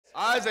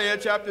Isaiah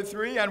chapter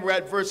 3, and we're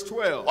at verse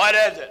 12. What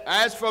is it?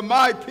 As for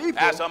my people,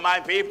 As for my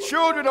people,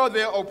 children are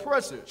their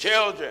oppressors.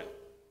 Children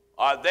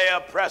are their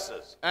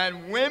oppressors.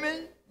 And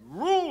women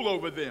rule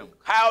over them.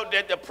 How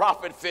did the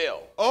prophet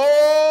feel?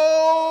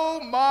 Oh,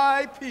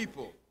 my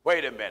people.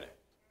 Wait a minute.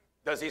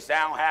 Does he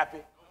sound happy?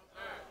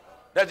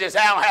 Does he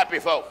sound happy,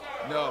 folks?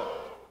 No.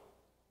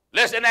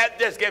 Listen at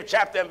this, give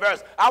chapter and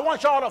verse. I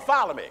want y'all to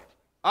follow me.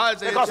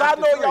 Isaiah because I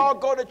know 3. y'all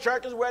go to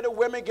churches where the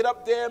women get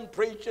up there and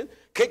preach and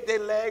kick their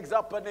legs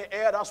up in the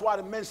air. That's why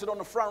the men sit on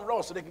the front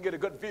row so they can get a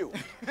good view.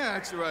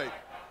 That's right.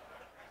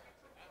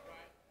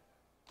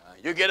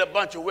 You get a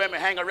bunch of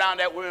women hang around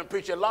that women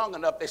preaching long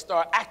enough, they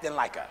start acting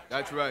like her.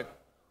 That's right.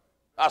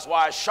 That's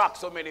why it shocks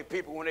so many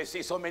people when they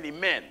see so many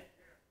men.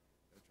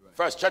 That's right.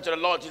 First Church of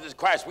the Lord Jesus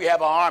Christ, we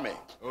have an army.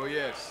 Oh,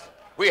 yes.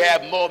 We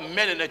have more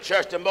men in the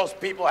church than most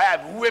people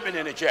have women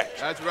in the church.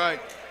 That's right.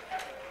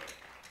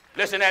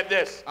 Listen at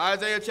this.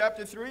 Isaiah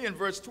chapter 3 and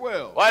verse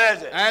 12. What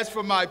is it? As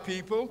for my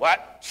people,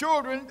 what?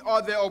 Children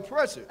are their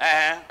oppressors,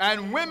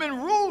 and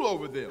women rule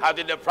over them. How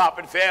did the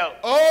prophet feel?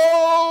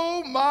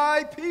 Oh,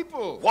 my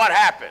people. What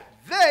happened?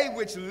 They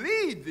which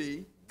lead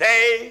thee.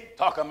 They,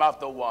 talking about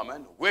the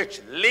woman,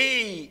 which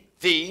lead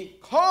thee.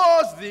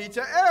 Cause thee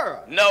to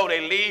error. No, they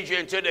lead you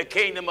into the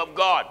kingdom of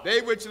God. They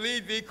which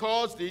lead thee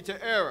cause thee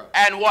to error.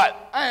 And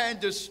what?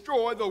 And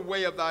destroy the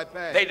way of thy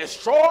path. They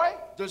destroy?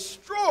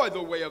 Destroy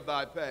the way of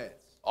thy path.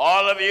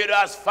 All of you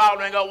that's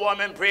following a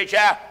woman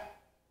preacher,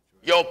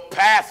 your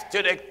path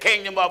to the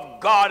kingdom of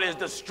God is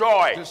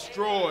destroyed.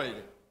 Destroyed.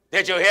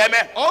 Did you hear me?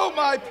 Oh,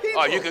 my people.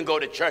 Oh, you can go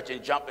to church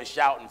and jump and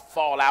shout and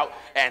fall out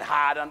and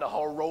hide under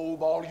her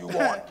robe all you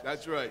want.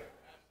 That's right.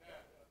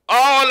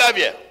 All of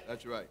you.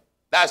 That's right.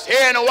 That's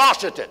here in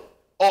Washington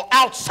or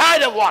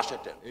outside of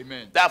Washington.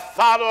 Amen. That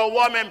follow a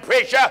woman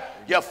preacher,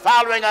 you're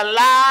following a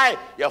lie.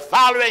 You're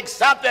following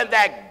something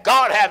that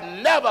God have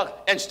never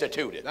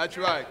instituted. That's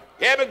right.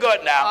 Hear me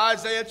good now.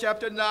 Isaiah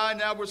chapter 9,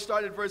 now we'll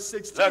start at verse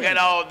 16. Look at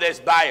all this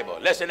Bible.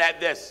 Listen at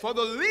this. For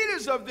the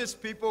leaders of this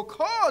people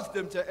caused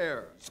them to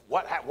err.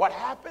 What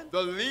happened?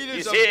 The leaders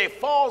you see, it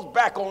falls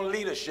back on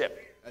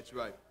leadership. That's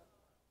right.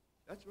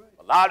 That's right.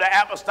 A lot of the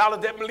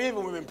apostolics didn't believe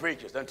in women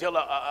preachers until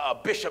a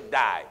bishop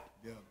died.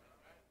 Yeah.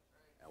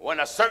 And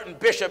when a certain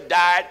bishop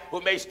died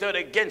who may stood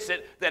against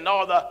it, then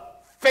all the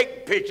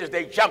fake preachers,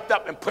 they jumped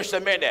up and pushed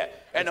them in there.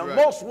 And the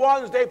most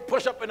ones they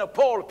push up in the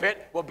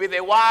pulpit will be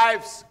their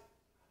wives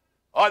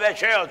or their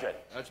children.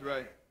 That's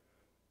right.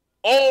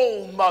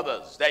 Old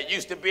mothers that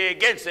used to be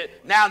against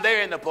it, now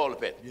they're in the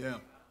pulpit. Yeah.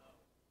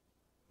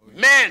 Oh,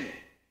 yeah. Men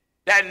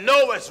that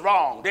know it's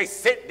wrong, they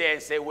sit there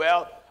and say,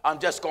 well, I'm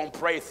just going to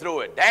pray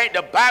through it.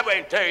 The Bible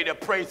ain't tell you to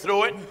pray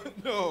through it.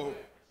 No.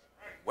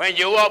 When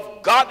you're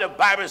of God, the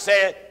Bible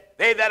says,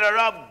 they that are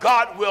of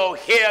God will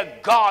hear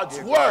God's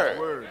word.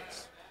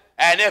 Words.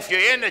 And if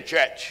you're in the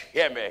church,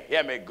 hear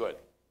me good,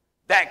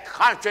 that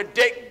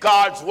contradict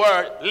God's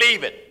word,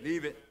 leave it.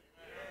 Leave it.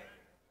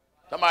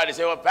 Somebody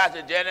say, well,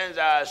 Pastor Jennings,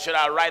 should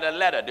I write a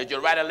letter? Did you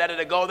write a letter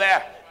to go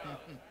there?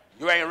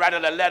 You ain't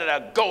writing a letter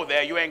to go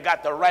there. You ain't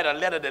got to write a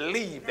letter to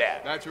leave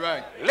there. That's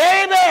right. Leave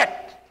it.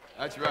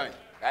 That's right.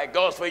 That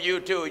goes for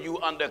you too, you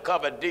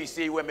undercover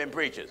D.C. women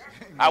preachers.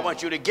 I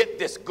want you to get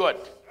this good.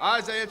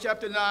 Isaiah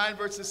chapter 9,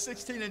 verses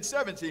 16 and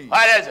 17.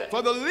 What is it?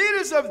 For the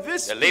leaders of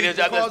this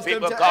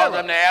people cause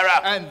them to error.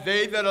 And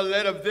they that are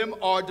led of them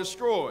are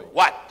destroyed.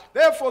 What?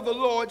 Therefore the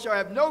Lord shall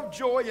have no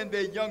joy in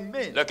their young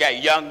men. Look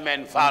at young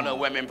men following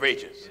women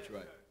preachers. That's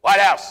right. What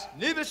else?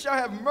 Neither shall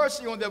have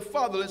mercy on their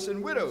fatherless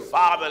and widows.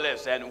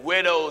 Fatherless and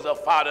widows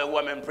of following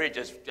women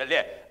preachers.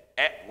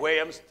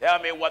 Williams, tell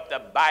me what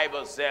the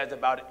Bible says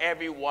about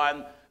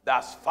everyone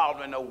that's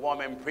following a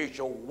woman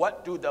preacher.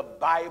 What do the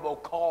Bible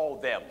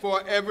call them?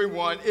 For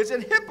everyone is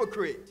an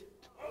hypocrite.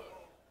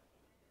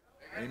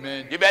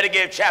 Amen. You better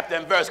give chapter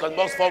and verse because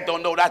most folk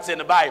don't know that's in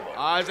the Bible.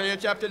 Isaiah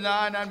chapter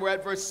 9 and we're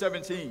at verse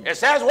 17. It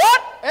says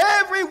what?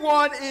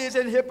 Everyone is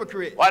an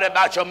hypocrite. What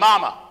about your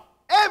mama?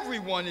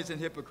 Everyone is an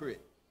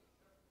hypocrite.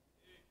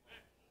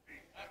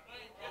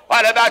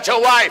 What about your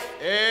wife?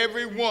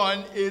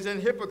 Everyone is an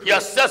hypocrite.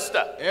 Your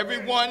sister?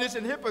 Everyone is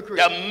an hypocrite.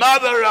 The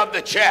mother of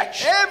the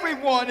church?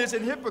 Everyone is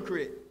an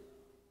hypocrite.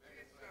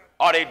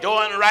 Are they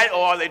doing right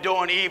or are they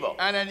doing evil?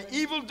 And an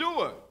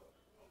evildoer.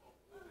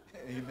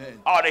 Amen.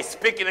 Are they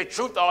speaking the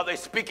truth or are they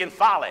speaking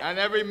folly? And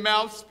every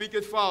mouth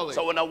speaketh folly.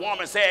 So when a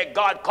woman said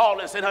God called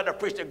and sent her to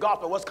preach the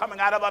gospel, what's coming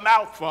out of her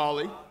mouth?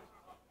 Folly.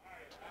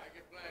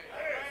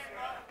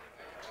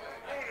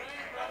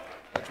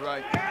 That's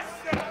right.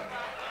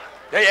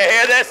 Do you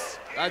hear this?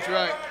 That's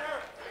right.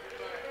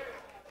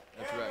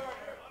 That's right.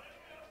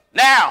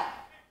 Now,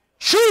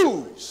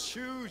 choose.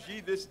 Choose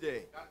ye this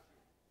day.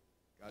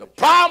 The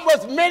problem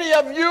with many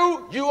of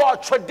you, you are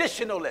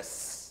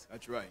traditionalists.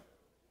 That's right.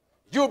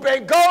 You've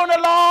been going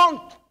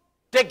along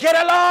to get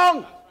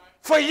along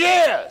for years.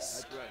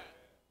 That's right.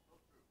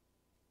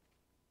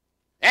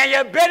 And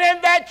you've been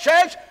in that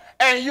church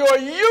and you're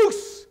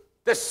used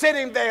to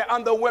sitting there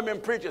under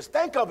women preachers.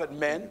 Think of it,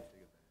 men.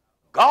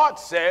 God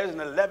says in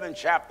the 11th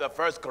chapter of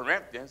 1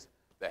 Corinthians,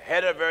 the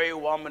head of every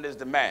woman is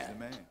the man.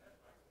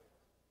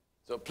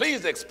 So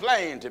please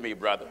explain to me,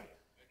 brother,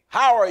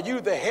 how are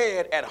you the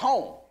head at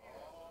home?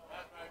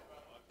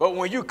 But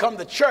when you come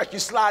to church, you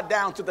slide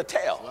down to the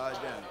tail. Slide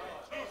down.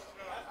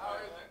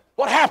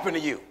 What happened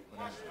to you?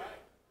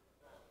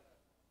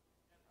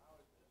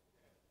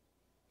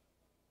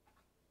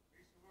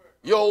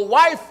 Your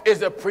wife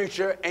is a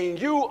preacher and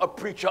you a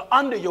preacher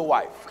under your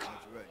wife.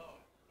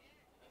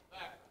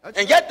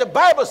 And yet the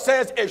Bible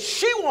says if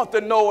she wants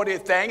to know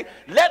anything,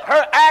 let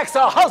her ask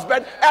her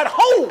husband at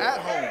home. At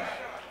home.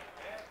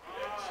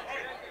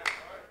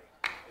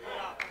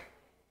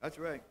 That's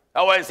right. I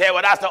always say,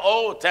 well, that's the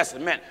Old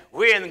Testament.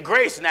 We're in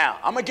grace now.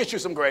 I'm going to get you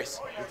some grace.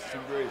 Get you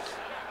some grace.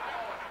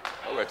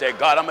 I'm going to tell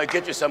God, I'm going to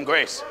get you some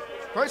grace.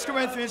 1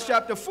 Corinthians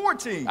chapter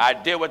 14. I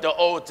deal with the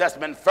Old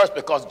Testament first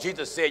because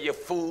Jesus said, you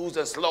fools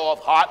and slow of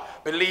heart,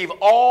 believe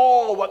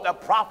all what the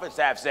prophets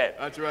have said.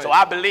 That's right. So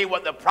I believe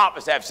what the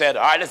prophets have said.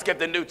 All right, let's get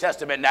the New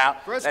Testament now.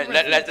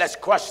 Let's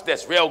crush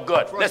this real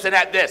good. Listen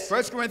at this.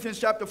 1 Corinthians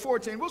chapter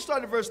 14. We'll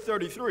start at verse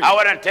 33. I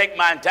want to take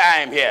my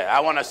time here. I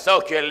want to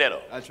soak you a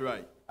little. That's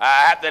right.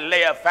 I have to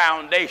lay a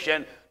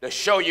foundation to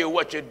show you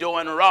what you're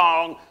doing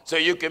wrong so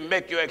you can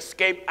make your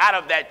escape out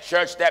of that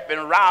church that's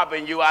been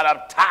robbing you out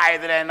of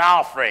tithing and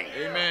offering.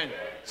 Amen.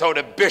 So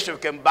the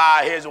bishop can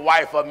buy his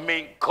wife a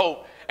mink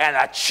coat and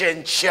a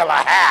chinchilla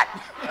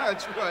hat.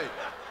 That's right.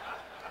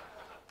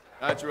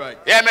 That's right.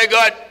 Hear me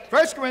good?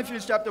 1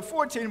 Corinthians chapter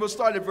 14, we'll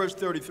start at verse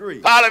 33.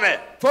 Parliament.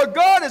 For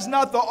God is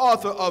not the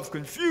author of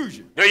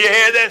confusion. Do you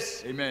hear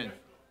this? Amen.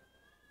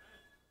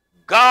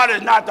 God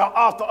is not the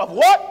author of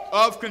what?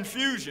 Of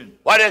confusion.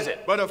 What is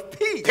it? But of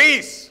peace.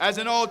 Peace. As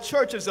in all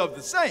churches of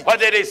the saints. What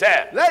did he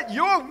say? Let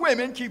your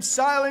women keep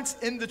silence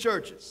in the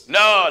churches.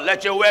 No,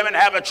 let your women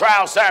have a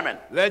trial sermon.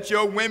 Let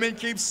your women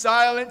keep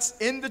silence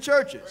in the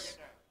churches.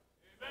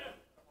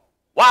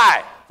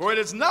 Why? For it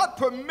is not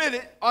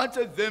permitted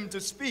unto them to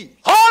speak.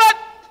 Hold it!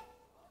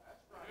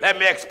 Let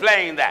me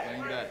explain that.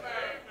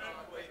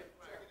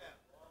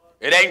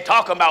 It ain't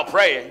talking about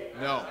praying.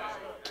 No.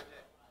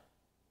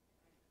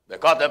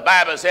 Because the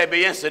Bible said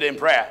be instant in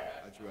prayer.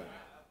 That's right.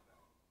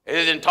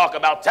 It didn't talk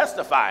about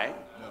testifying.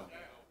 No.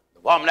 The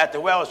woman at the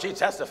well, she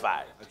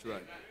testified. That's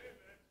right.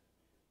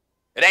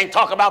 It ain't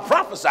talk about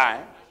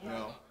prophesying.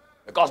 No.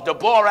 Because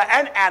Deborah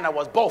and Anna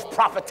was both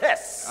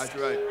prophetess. That's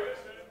right.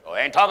 So it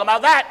ain't talking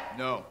about that.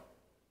 No.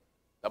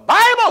 The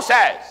Bible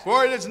says.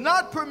 For it is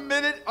not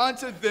permitted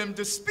unto them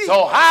to speak.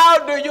 So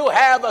how do you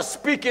have a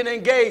speaking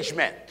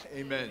engagement?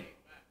 Amen.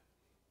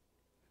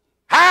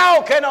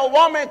 How can a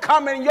woman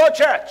come in your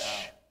church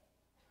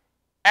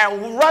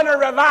and run a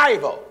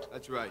revival?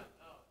 That's right.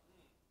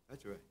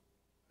 That's right.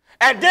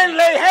 And then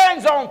lay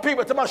hands on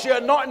people to she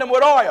anointing them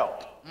with oil.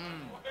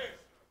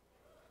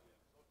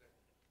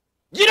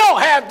 You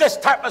don't have this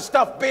type of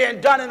stuff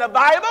being done in the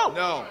Bible.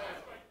 No.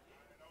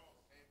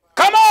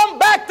 Come on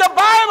back to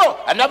Bible.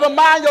 And never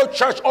mind your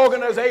church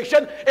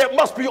organization. It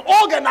must be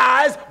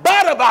organized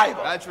by the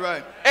Bible. That's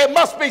right. It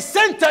must be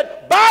centered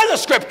by the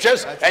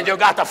scriptures. That's and right. You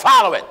got to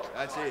follow it.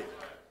 That's it.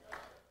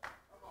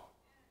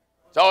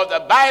 So the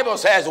Bible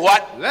says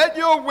what? Let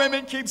your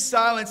women keep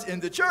silence in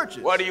the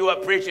churches. What are you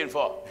up preaching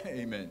for?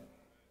 Amen.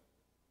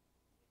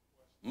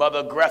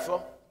 Mother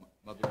Grethel?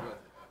 Mother Grethel.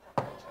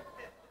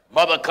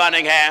 Mother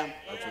Cunningham?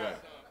 That's right.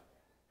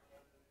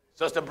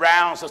 Sister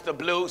Brown, Sister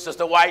Blue,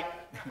 Sister White?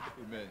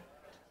 Amen.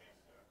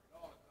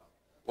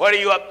 What are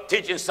you up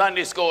teaching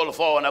Sunday school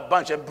for and a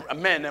bunch of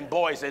men and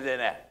boys in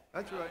there?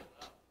 That's right.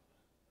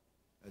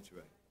 That's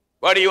right.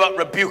 What are you up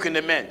rebuking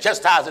the men,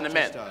 chastising the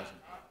men?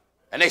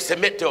 And they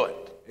submit to it.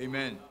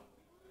 Amen.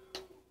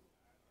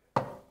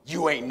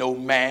 You ain't no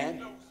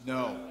man.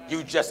 No.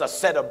 You just a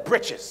set of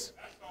britches.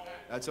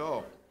 That's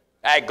all.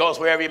 That goes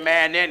for every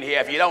man in here.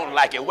 If you don't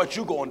like it, what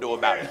you gonna do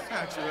about it?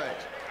 That's right.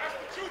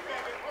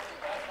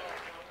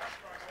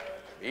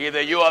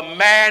 Either you're a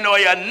man or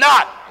you're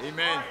not.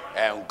 Amen.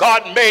 And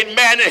God made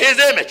man in his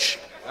image.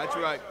 That's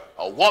right.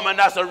 A woman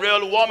that's a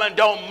real woman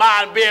don't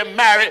mind being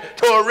married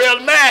to a real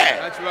man.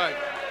 That's right.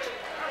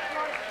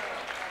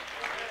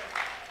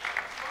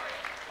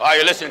 Are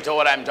you listening to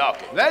what I'm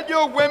talking? Let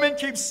your women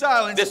keep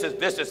silence. This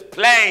is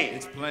plain.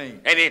 It's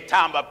plain.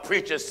 Anytime a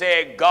preacher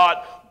said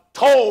God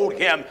told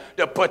him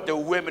to put the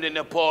women in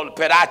the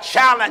pulpit, I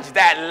challenge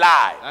that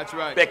lie. That's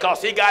right.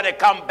 Because he got to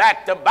come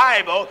back to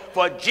Bible,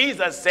 for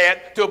Jesus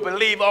said to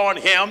believe on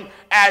him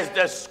as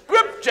the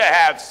scripture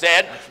have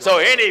said. Right. So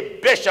any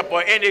bishop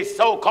or any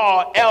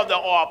so-called elder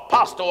or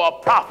apostle or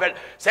prophet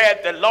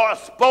said the Lord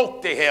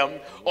spoke to him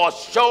or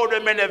showed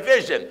him in a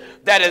vision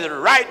that is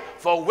right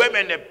for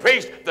women to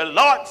preach. The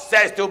Lord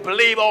says to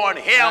believe on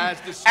him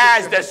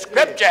as the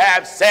scripture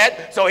have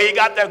said. So he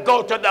got to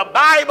go to the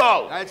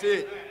Bible. That's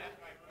it.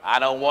 I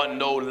don't want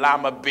no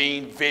lima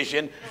bean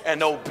vision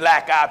and no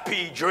black eyed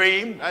pea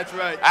dream. That's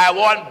right. I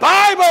want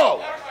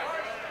Bible.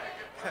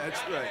 That's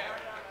right.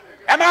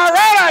 Am I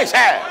right, I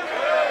said?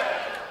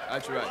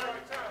 That's right.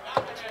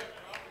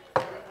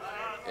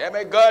 Hear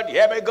me good?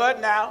 Hear me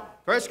good now?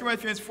 1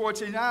 Corinthians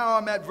 14, now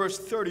I'm at verse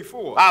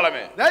 34. Follow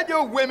me. Let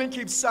your women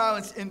keep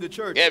silence in the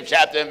church. Give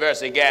chapter and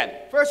verse again.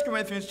 1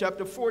 Corinthians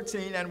chapter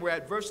 14, and we're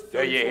at verse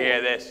 34. Do you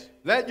hear this?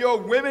 Let your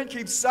women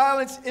keep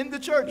silence in the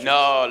church.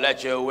 No,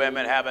 let your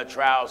women have a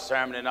trial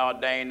sermon and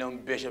ordain them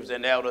bishops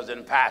and elders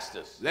and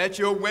pastors. Let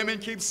your women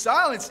keep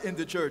silence in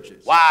the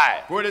churches.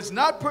 Why? For it is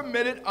not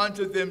permitted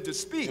unto them to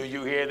speak. Do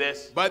you hear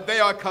this? But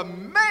they are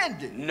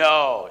commanded.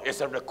 No,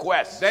 it's a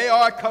request. They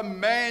are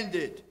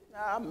commanded.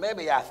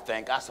 Maybe I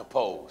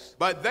suppose.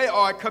 But they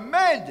are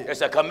commanded.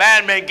 It's a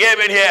commandment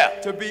given here.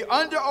 To be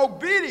under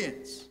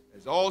obedience,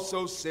 as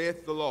also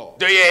saith the law.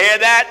 Do you hear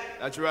that?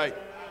 That's right.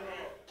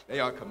 They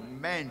are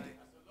commanded.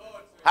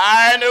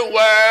 How in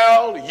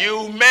the world,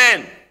 you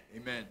men?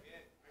 Amen.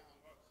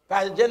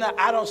 Pastor Gino,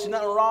 I don't see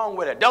nothing wrong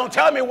with it. Don't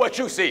tell me what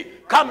you see.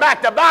 Come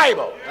back to the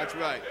Bible. That's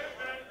right.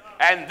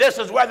 And this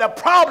is where the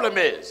problem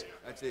is.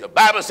 That's it. The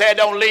Bible said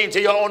don't lean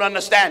to your own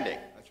understanding.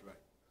 That's right.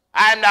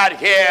 I'm not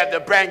here to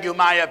bring you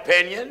my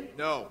opinion.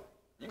 No.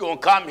 You're going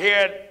to come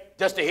here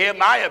just to hear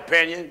my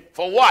opinion.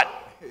 For what?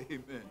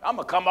 Amen. I'm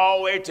going to come all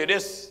the way to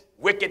this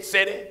wicked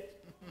city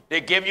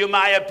to give you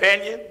my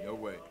opinion? No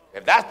way.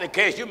 If that's the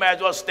case, you might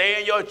as well stay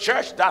in your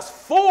church that's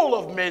full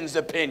of men's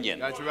opinion.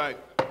 That's right.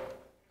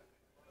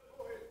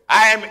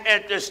 I am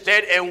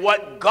interested in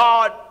what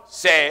God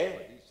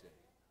said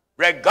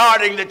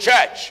regarding the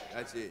church.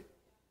 That's it.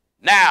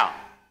 Now,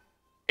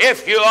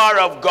 if you are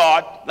of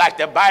God, like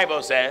the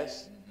Bible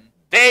says,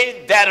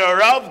 they that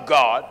are of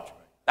God,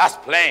 that's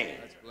plain,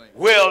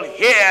 will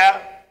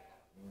hear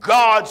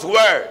God's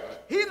word.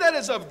 He that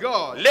is of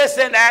God.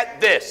 Listen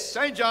at this.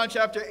 St. John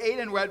chapter 8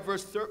 and we're at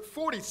verse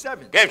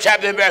 47. Give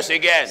chapter and verse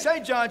again.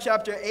 St. John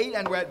chapter 8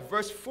 and we're at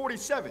verse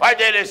 47. What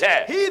did it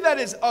say? He that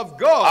is of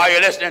God. Are you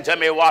listening to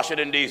me,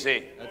 Washington,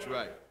 D.C.? That's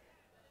right.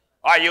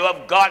 Are you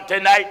of God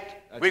tonight?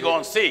 We're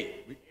going to see.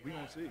 We're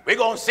going to see. We're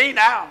going to see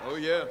now. Oh,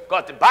 yeah.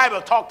 Because the Bible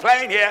talk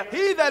plain here.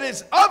 He that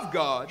is of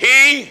God.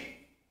 He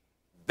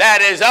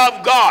that is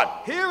of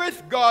God.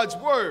 Heareth God's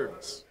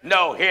words.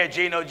 No, hear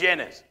Gino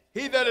Jennings.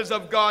 He that is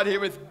of God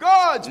heareth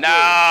God's words.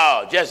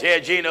 No, just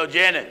hear Gino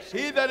Jennings.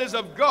 He that is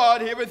of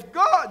God heareth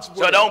God's words.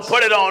 So don't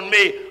put it on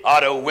me,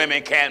 the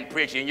women can't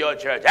preach in your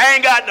church. I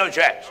ain't got no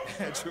church.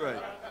 That's right.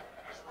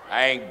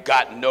 I ain't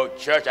got no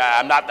church.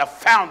 I'm not the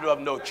founder of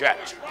no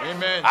church.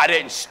 Amen. I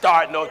didn't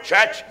start no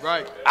church.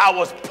 Right. I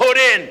was put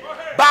in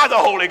by the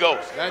Holy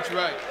Ghost. That's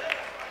right.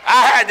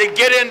 I had to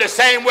get in the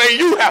same way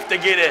you have to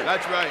get in.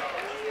 That's right.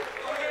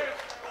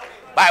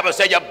 Bible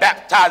says you're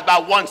baptized by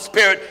one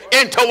spirit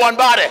into one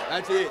body.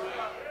 That's it.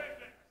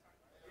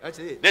 That's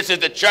it. This is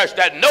the church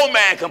that no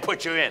man can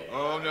put you in.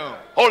 Oh, no.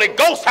 Holy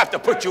Ghost have to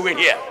put you in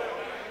here.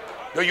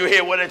 Do you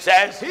hear what it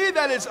says? He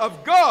that is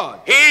of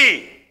God.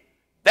 He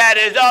that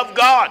is of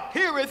God.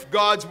 Heareth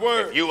God's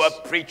word. If you a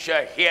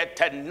preacher here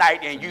tonight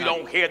and you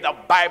don't hear the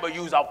Bible,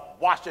 you's a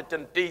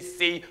Washington,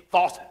 D.C.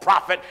 false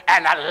prophet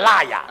and a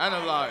liar. And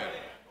a liar.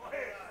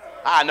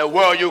 How in the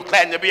world you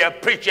claim to be a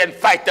preacher and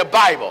fight the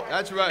Bible?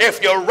 That's right.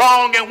 If you're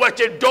wrong in what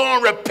you're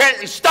doing, repent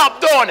and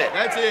stop doing it.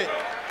 That's it.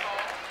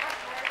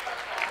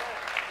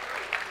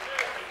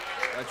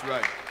 That's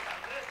right.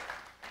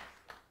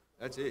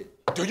 That's it.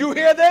 Do you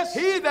hear this?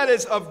 He that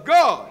is of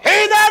God. He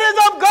that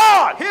is of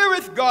God.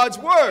 Heareth God's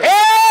word.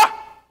 Hear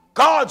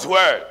God's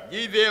word.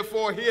 Ye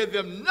therefore hear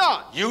them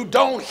not. You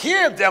don't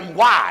hear them.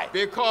 Why?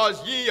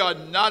 Because ye are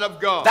not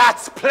of God.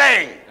 That's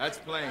plain. That's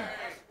plain.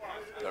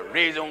 The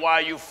reason why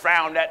you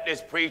frown at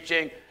this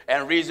preaching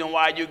and reason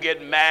why you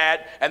get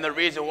mad and the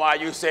reason why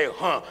you say,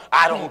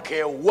 I don't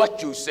care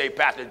what you say,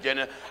 Pastor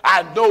Jenner.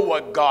 I know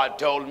what God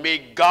told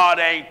me. God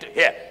ain't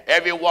here.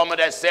 Every woman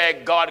that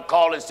said God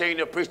called and seen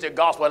to preach the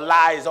gospel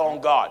lies on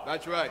God.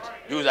 That's right.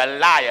 You's a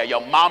liar.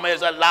 Your mama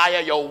is a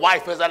liar. Your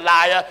wife is a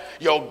liar.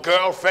 Your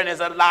girlfriend is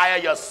a liar.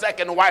 Your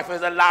second wife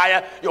is a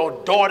liar. Your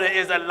daughter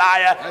is a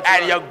liar. That's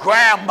and right. your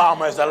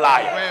grandmama is a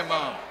liar.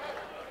 Grandmama.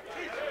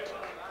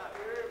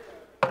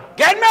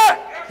 Get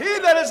me? He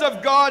that is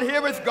of God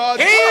heareth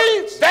God's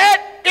He words.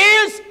 that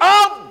is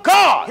of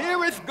God.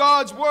 Heareth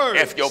God's words.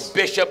 If your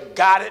bishop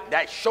got it,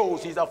 that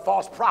shows he's a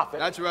false prophet.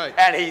 That's right.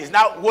 And he's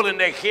not willing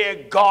to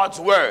hear God's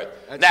word.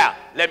 That's now,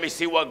 it. let me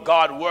see what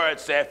God's word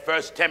said.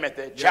 1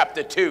 Timothy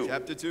chapter 2.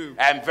 Chapter 2.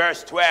 And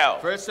verse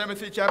 12. 1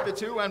 Timothy chapter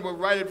 2, and we're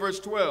right at verse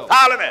 12.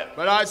 Follow me.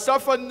 But I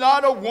suffer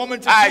not a woman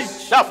to I teach.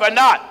 suffer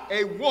not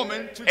A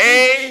woman to teach.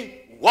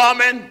 a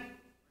woman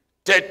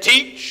to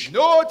teach,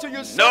 Nor to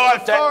usurp nor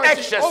to authority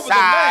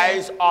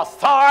exercise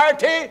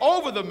authority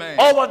over the man.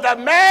 over the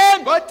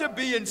man. But to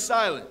be in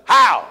silence.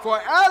 How? For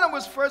Adam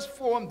was first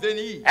formed, then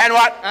Eve. And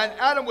what? And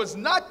Adam was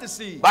not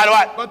deceived. By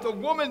what? But the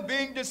woman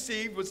being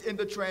deceived was in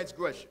the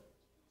transgression.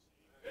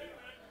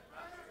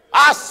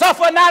 I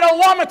suffer not a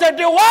woman to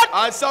do what?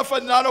 I suffer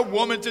not a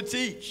woman to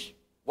teach.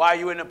 Why are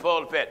you in the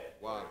pulpit?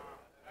 Why?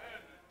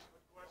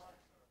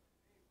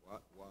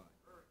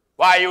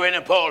 Why are you in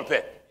the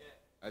pulpit?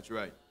 That's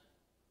right.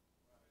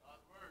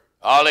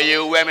 All of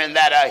you women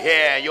that are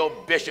here, your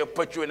bishop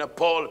put you in the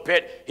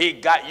pulpit, he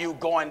got you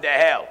going to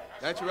hell.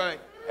 That's right.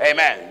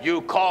 Amen.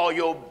 You call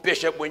your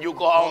bishop when you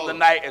go home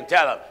tonight and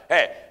tell him,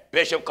 hey,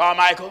 Bishop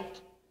Carmichael,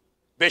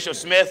 Bishop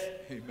Smith,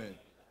 amen.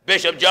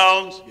 Bishop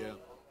Jones, Yeah.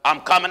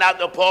 I'm coming out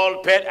the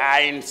pulpit.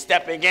 I ain't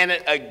stepping in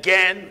it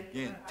again.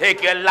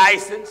 Take your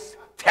license,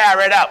 tear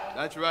it up.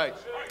 That's right.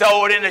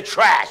 Throw it in the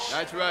trash.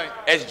 That's right.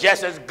 It's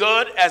just as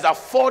good as a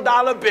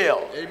 $4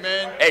 bill.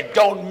 Amen. It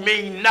don't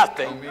mean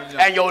nothing. Don't mean nothing.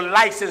 And your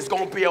license is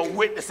going to be a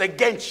witness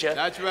against you.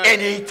 That's right.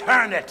 In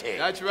eternity.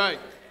 That's right.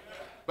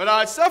 But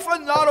I suffer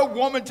not a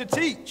woman to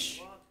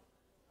teach.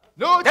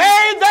 No, they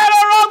that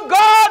are of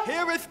God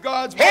heareth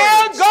God's hear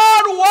words.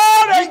 God's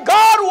word, and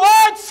God's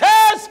word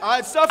says,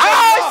 I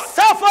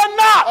suffer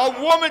not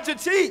a woman to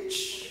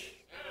teach.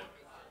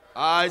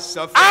 I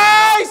suffer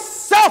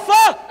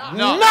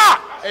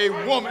not a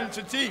woman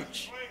to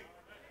teach.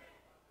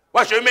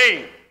 What you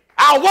mean?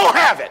 I won't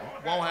have it.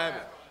 Won't have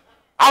it.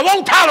 I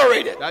won't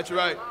tolerate it. That's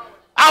right.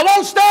 I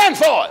won't stand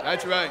for it.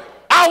 That's right.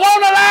 I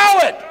won't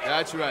allow it.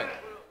 That's right.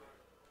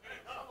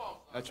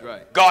 That's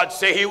right. God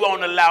said he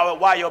won't allow it.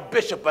 Why your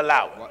bishop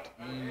allow it?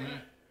 Mm-hmm.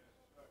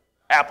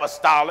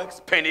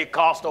 Apostolics,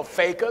 Pentecostal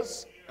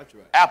fakers. That's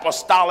right.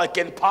 Apostolic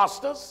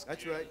imposters.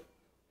 That's right.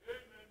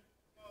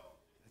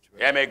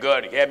 Hear me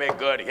good, hear me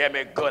good, hear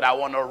me good. I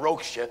want to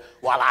roast you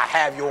while I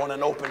have you on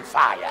an open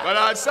fire. But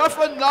I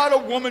suffer not a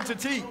woman to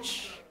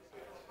teach.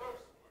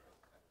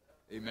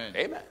 Amen.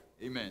 Amen.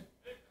 Amen.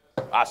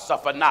 I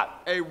suffer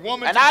not. A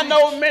woman and to I teach.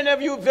 know many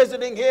of you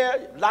visiting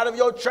here, a lot of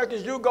your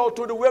churches you go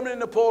to, the women in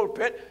the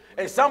pulpit,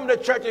 and some of the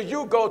churches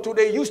you go to,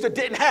 they used to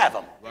didn't have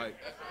them. Right.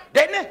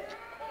 Didn't it?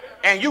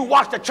 And you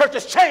watched the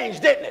churches change,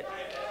 didn't it?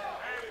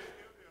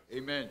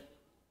 Amen.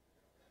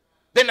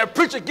 Then the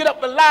preacher get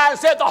up and lie and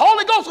said, the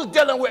Holy Ghost is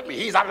dealing with me.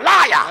 He's a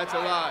liar. That's a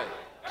lie.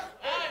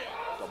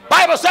 The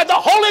Bible said the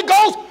Holy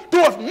Ghost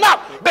doeth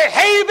not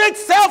behave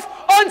itself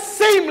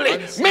unseemly,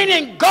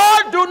 meaning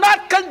God do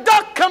not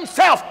conduct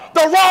himself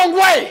the wrong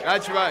way.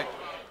 That's right.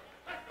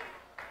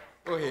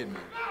 Go ahead,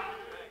 man.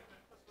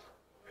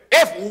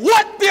 If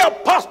what the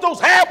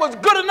apostles had was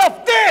good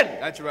enough then,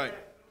 that's right.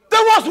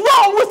 Then what's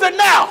wrong with it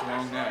now? What's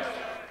wrong now?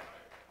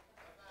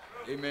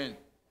 Amen.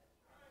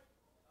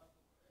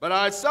 But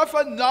I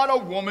suffer not a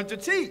woman to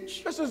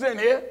teach. This is in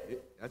here.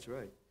 That's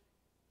right.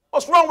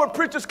 What's wrong with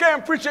preachers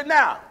can't preach it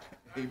now?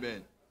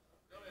 Amen.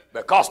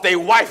 Because they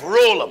wife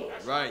rule them.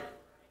 Right.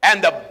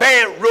 And the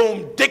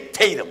bedroom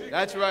dictate them.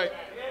 That's right.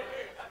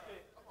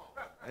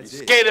 He's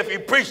scared if he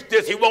preaches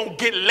this, he won't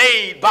get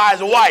laid by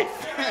his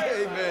wife.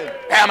 Amen.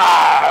 Am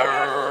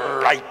I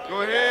right?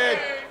 Go ahead.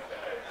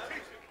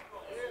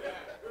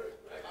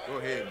 Go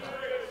ahead.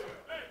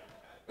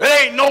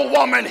 There ain't no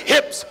woman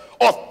hips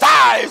or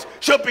thighs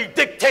should be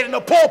dictating the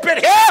pulpit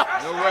here.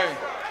 No way.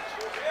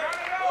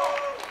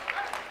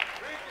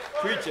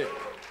 Preach it.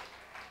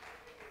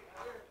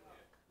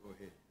 Go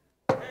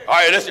ahead. All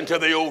right, listen to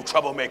the old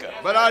troublemaker.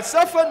 But I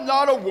suffer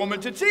not a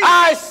woman to teach.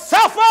 I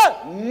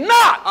suffer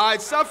not. I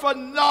suffer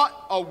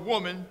not a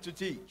woman to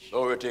teach.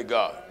 Glory to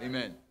God.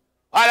 Amen.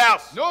 What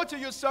else? Nor to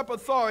usurp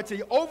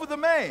authority over the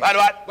man.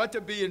 What? But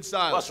to be in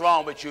silence. What's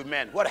wrong with you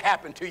men? What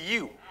happened to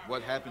you?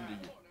 What happened to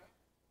you?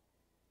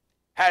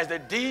 Has the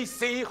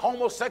DC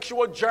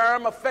homosexual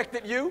germ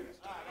affected you?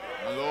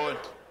 My Lord.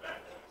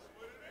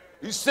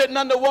 You sitting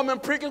under woman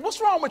preaching. What's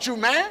wrong with you,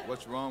 man?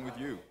 What's wrong with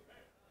you?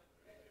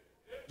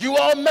 You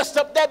all messed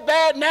up that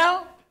bad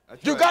now?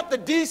 That's you right. got the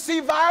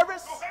DC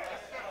virus?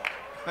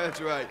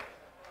 That's right.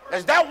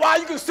 Is that why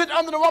you can sit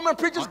under the woman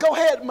preachers? Go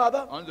ahead,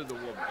 mother. Under the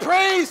woman.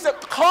 Praise the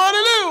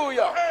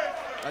hallelujah.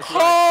 That's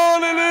right.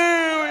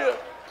 Hallelujah.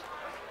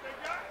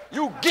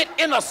 You get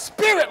in a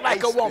spirit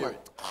like a woman.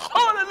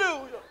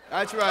 Hallelujah.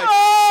 That's right.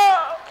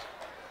 Ah.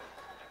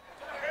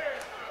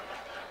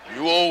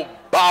 You old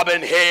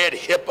bobbin head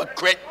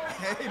hypocrite.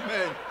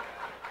 Amen.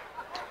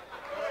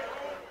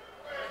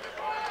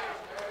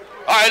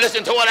 All right,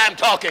 listen to what I'm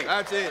talking.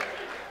 That's it.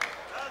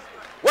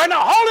 When the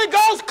Holy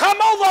Ghost come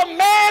over a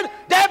man,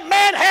 that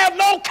man have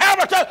no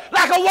character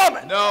like a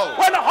woman. No.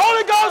 When the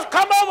Holy Ghost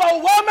come over a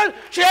woman,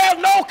 she have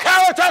no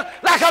character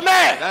like a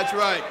man. That's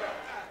right.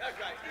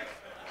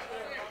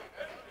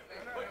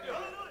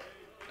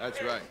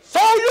 That's right.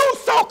 So you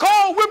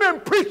so-called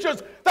women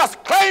preachers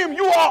that claim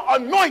you are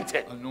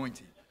anointed.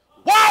 Anointed.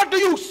 Why do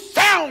you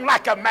sound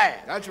like a man?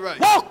 That's right.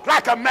 Walk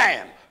like a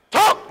man.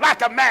 Talk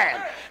like a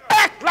man.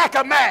 Act like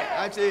a man.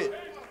 That's it.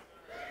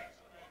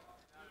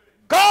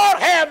 God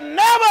have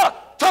never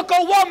took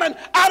a woman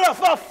out of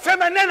her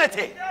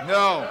femininity.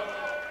 No.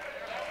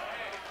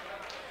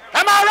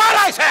 Am I right,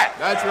 I said?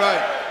 That's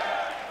right.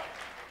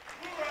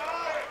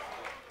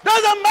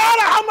 Doesn't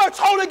matter how much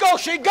Holy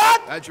Ghost she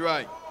got. That's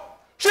right.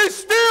 She's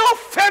still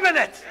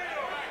feminine.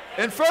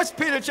 In 1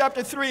 Peter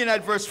chapter 3 and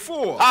at verse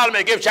 4. Let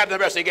me give chapter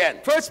and verse again.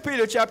 1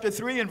 Peter chapter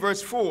 3 and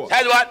verse 4.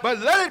 Tell you what. But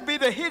let it be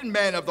the hidden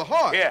man of the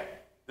heart. Here.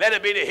 Let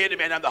it be the hidden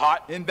man of the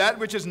heart. In that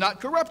which is not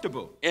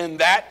corruptible. In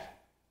that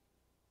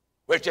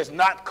which is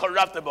not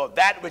corruptible.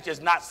 That which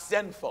is not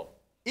sinful.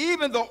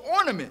 Even the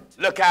ornament.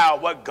 Look how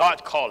what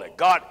God called it.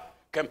 God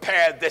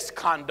compared this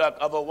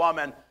conduct of a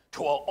woman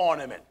to an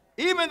ornament.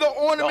 Even the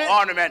ornament, the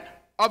ornament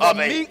of a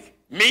meek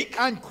meek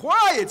and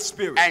quiet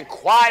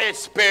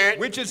spirit,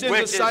 which is in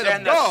the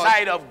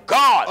sight of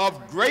God,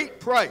 of great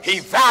price. He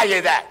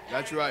valued that.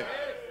 That's right.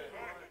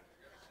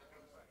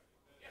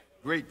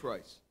 Great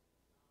price.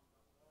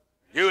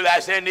 You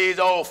that's in these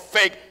old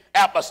fake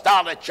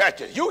apostolic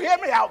churches, you hear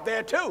me out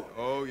there too.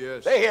 Oh,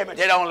 yes. They hear me.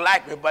 They don't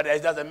like me, but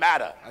it doesn't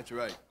matter. That's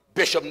right.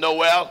 Bishop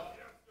Noel.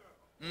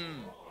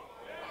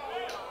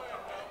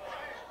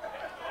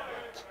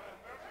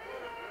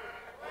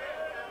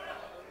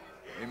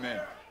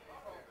 Amen.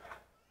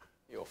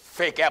 You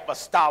fake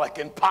apostolic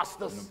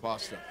imposters. An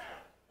imposter.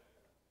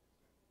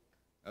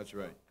 That's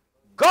right.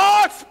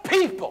 God's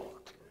people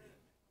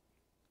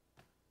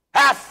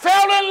have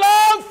fell in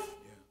love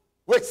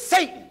with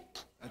Satan.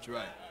 That's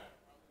right.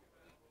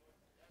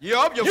 You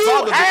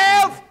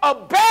have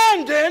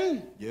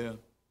abandoned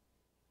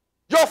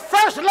your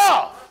first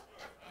love.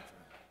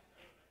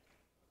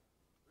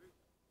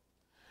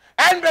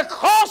 And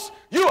because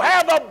you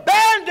have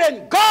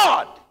abandoned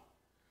God,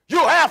 you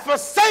have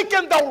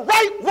forsaken the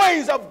right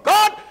ways of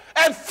God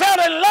and fell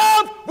in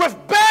love with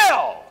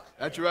Baal.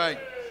 That's right.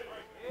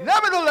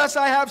 Nevertheless,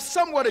 I have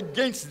somewhat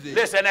against thee.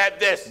 Listen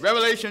at this.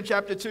 Revelation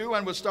chapter 2,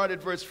 and we'll start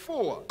at verse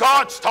 4.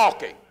 God's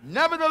talking.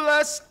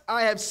 Nevertheless,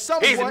 I have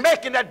somewhat... He's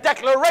making a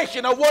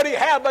declaration of what he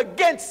have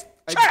against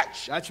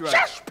church. That's right.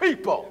 Church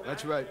people.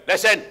 That's right.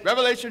 Listen.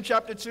 Revelation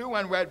chapter 2,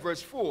 and we're at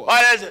verse 4.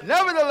 What is it?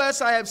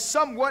 Nevertheless, I have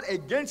somewhat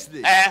against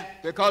thee,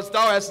 because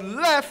thou hast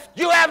left...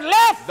 You have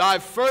left... thy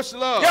first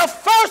love. Your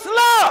first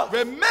love.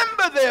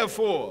 Remember,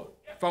 therefore...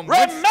 From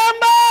whence thou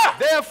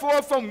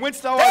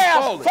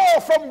art fallen. Therefore,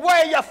 from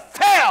where you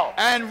fell.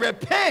 And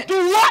repent. Do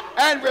what?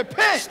 And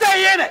repent.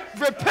 Stay in it.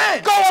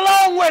 Repent. Go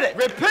along with it.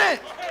 Repent.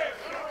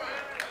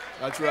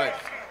 That's right.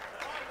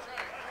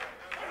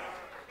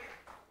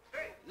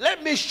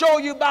 Let me show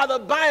you by the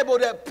Bible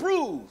that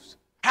proves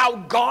how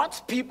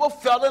God's people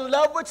fell in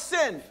love with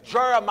sin.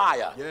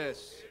 Jeremiah.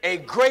 Yes. A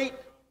great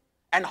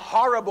and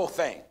horrible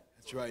thing.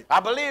 That's right. I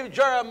believe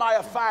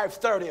Jeremiah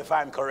 5:30, if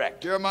I'm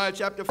correct. Jeremiah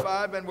chapter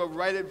 5, and we're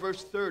right at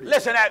verse 30.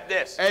 Listen at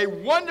this. A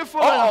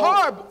wonderful and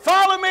horrible...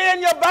 Follow me in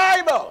your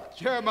Bible.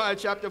 Jeremiah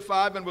chapter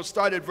 5, and we'll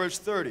start at verse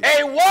 30.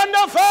 A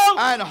wonderful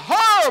and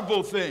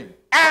horrible thing.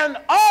 And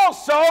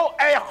also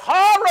a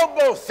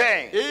horrible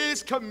thing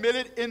is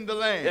committed in the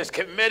land. Is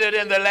committed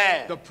in the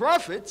land. The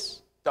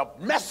prophets, the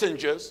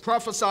messengers,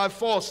 prophesy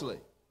falsely.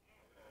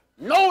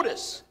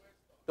 Notice,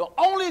 the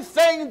only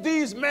thing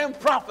these men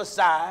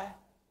prophesy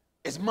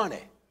is money.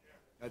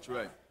 That's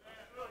right.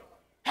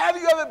 Have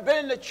you ever been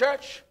in the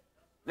church?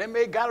 They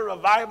may got a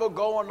revival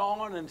going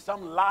on and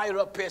some liar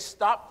up here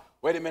stop.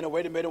 Wait a minute.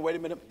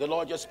 The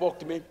Lord just spoke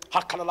to me.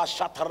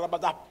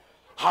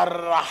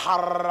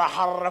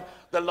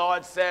 The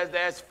Lord says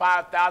there's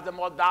 $5,000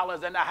 more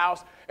in the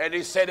house. And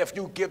he said if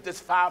you give this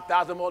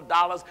 $5,000 more,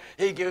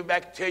 he'll give it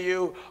back to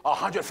you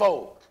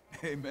 100-fold.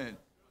 Amen.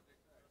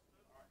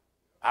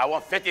 I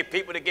want 50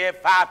 people to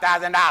give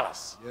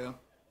 $5,000. Yeah.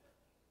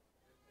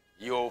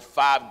 You old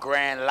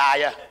 $5,000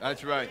 liar.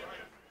 That's right.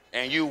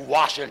 And you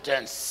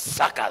Washington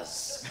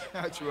suckers.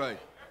 That's right.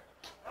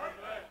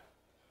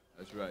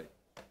 That's right.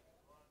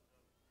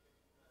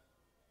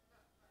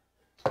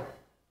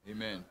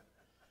 Amen.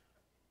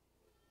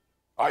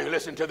 Are you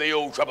listening to the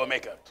old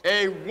troublemaker?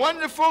 A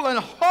wonderful and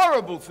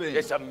horrible thing.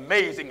 It's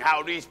amazing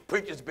how these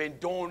preachers been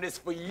doing this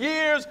for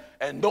years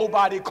and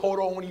nobody caught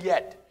on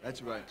yet.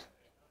 That's right.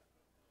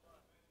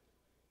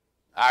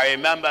 I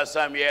remember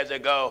some years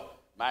ago,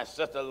 my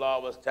sister-in-law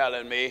was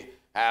telling me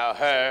how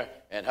her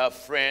and her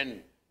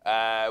friend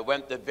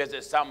went to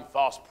visit some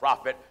false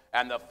prophet,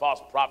 and the false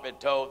prophet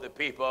told the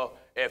people,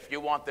 if you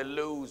want to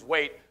lose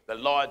weight, the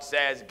Lord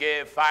says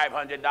give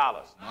 $500.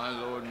 My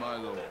Lord, my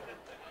Lord.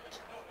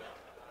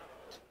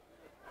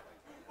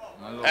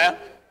 My Lord. Huh?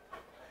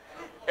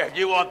 If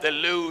you want to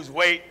lose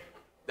weight,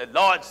 the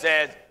Lord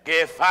says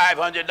give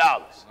 $500.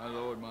 My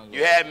Lord, my Lord.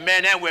 You had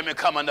men and women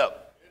coming up.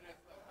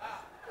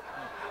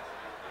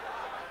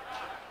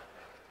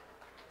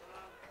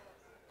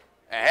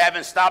 And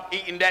haven't stopped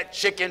eating that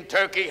chicken,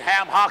 turkey,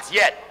 ham hocks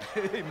yet.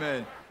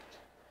 Amen.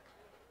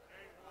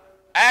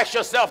 Ask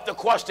yourself the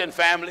question,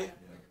 family.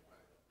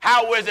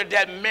 How is it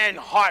that men's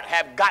heart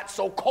have got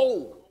so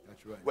cold?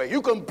 That's right. Where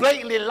you can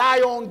blatantly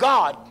lie on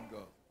God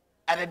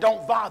and it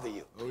don't bother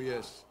you. Oh,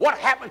 yes. What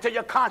happened to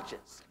your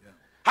conscience? Yeah.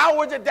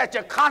 How is it that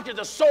your conscience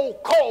is so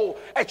cold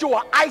that you're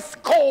an ice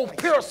cold,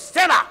 pure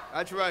sinner?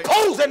 That's right.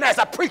 Posing as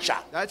a preacher.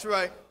 That's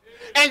right.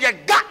 And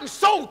you've gotten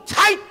so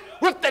tight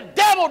with the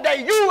devil that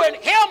you and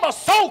him are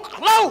so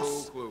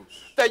close,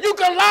 that you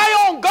can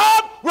lie on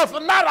God with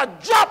not a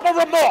drop of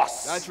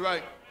remorse. That's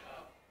right.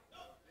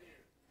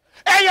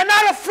 And you're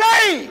not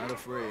afraid. Not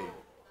afraid.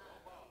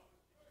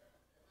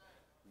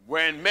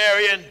 When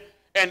Miriam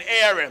and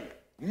Aaron,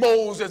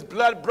 Moses'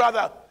 blood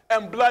brother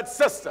and blood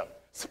sister,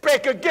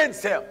 spake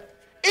against him,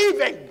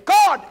 even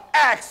God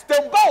asked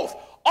them both,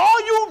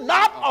 are you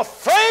not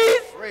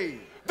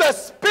afraid to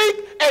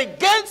speak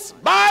against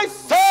my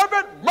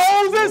servant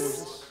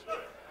Moses?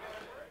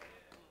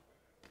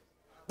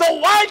 The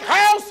White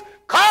House,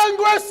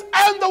 Congress,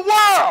 and the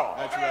world.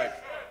 That's right.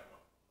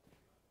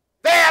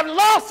 They have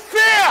lost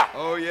fear.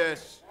 Oh,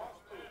 yes.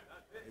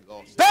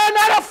 They're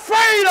not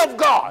afraid of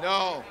God.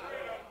 No.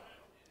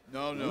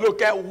 No, no.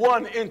 Look at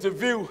one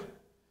interview.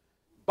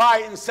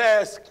 Biden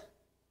says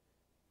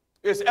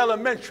it's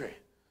elementary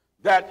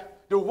that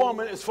the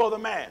woman is for the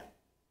man.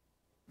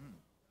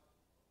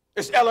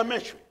 It's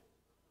elementary.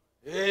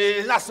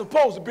 It's not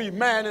supposed to be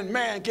man and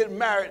man get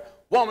married,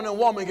 woman and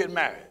woman get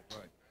married. Right.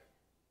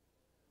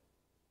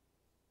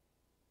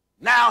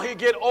 Now he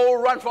get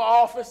old, run for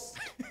office.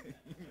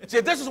 See,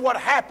 this is what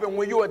happened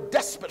when you are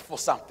desperate for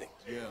something.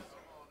 Yeah.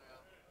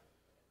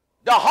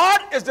 The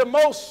heart is the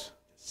most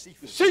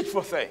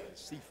deceitful thing.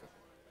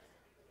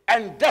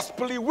 And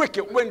desperately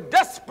wicked. When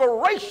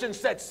desperation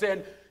sets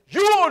in,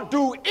 you will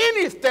do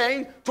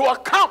anything to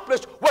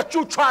accomplish what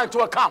you're trying to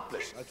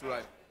accomplish. That's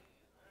right.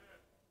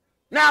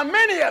 Now,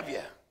 many of you,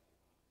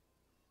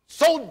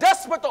 so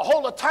desperate to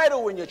hold a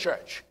title in your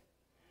church,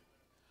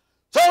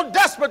 so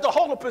desperate to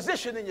hold a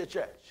position in your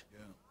church,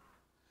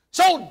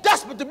 so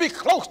desperate to be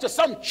close to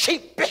some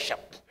cheap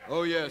bishop.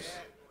 Oh, yes.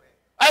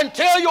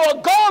 Until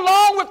you'll go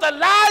along with the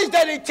lies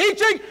that he's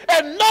teaching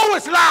and know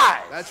it's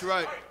lies. That's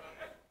right.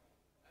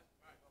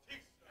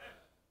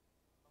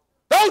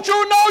 Don't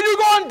you know you're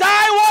going to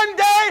die one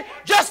day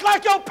just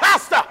like your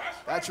pastor?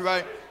 That's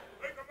right.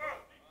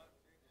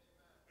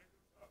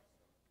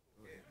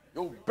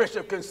 Your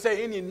bishop can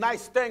say any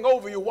nice thing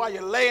over you while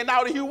you're laying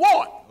out if you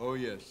want. Oh,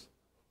 yes.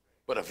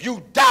 But if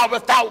you die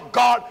without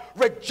God,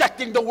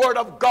 rejecting the word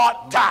of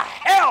God, to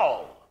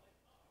hell.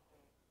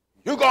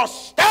 You're going to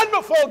stand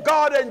before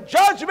God in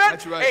judgment,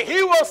 That's right. and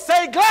he will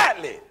say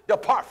gladly,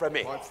 depart from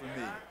me. Depart from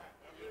me.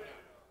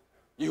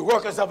 You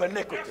workers of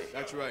iniquity.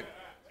 That's right.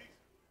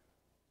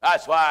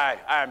 That's why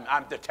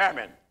I'm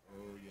determined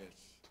Oh, yes.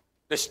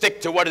 to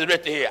stick to what is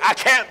written here. I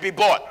can't be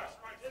bought.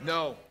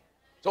 No.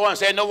 Someone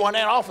said, no one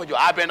ain't offered you.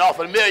 I've been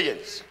offered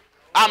millions.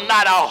 I'm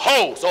not a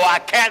hoe, so I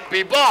can't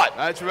be bought.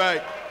 That's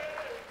right.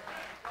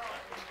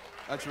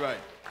 That's right.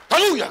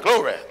 Hallelujah,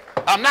 glory.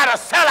 I'm not a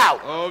sellout.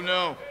 Oh,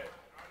 no.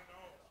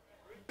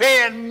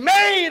 Being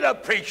made a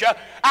preacher,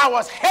 I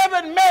was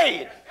heaven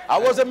made. I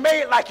wasn't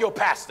made like your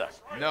pastor.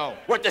 No.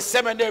 Went to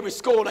seminary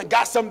school and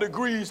got some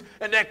degrees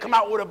and then come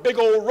out with a big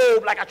old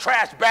robe like a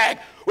trash bag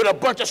with a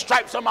bunch of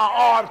stripes on my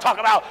arm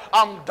talking about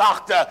I'm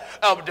doctor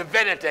of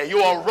divinity.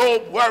 You're a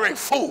robe-wearing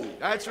fool.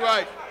 That's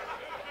right.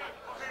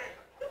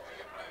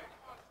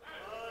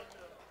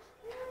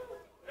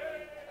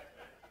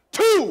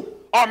 Two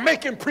are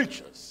making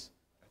preachers.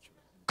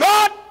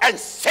 God and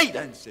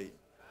Satan.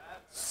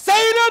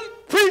 Satan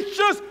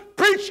preachers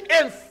preach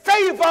in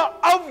favor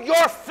of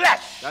your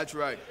flesh. That's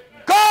right.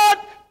 God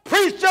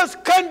preachers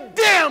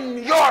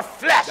condemn your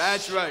flesh.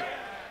 That's right.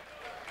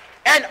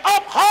 And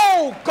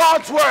uphold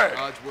God's word.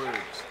 God's words.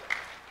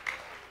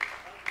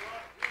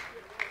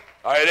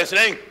 Are you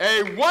listening?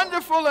 A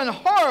wonderful and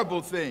horrible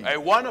thing A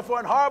wonderful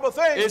and horrible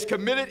thing is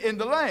committed in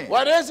the land.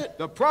 What is it?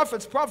 The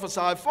prophets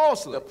prophesy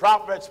falsely. The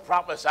prophets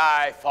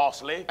prophesy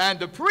falsely. And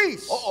the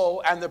priests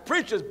And the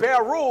preachers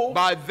bear rule.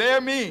 by their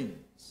means.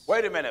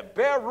 Wait a minute.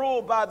 Bear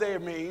rule by their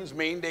means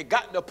mean they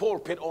got in the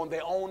pulpit on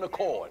their own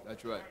accord.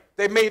 That's right.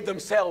 They made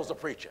themselves a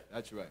preacher.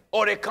 That's right.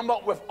 Or they come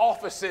up with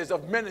offices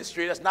of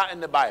ministry that's not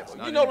in the Bible.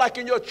 You know, like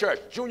in your church,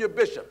 junior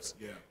bishops.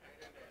 Yeah.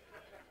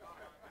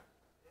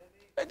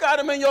 They got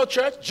them in your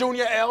church,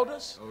 junior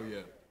elders, Oh,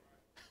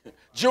 yeah.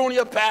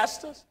 junior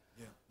pastors,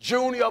 Yeah.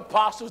 junior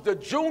apostles, the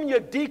junior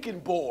deacon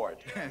board.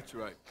 That's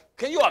right.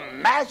 Can you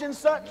imagine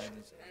such?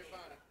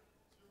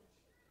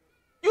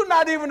 You're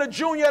not even a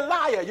junior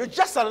liar. You're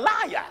just a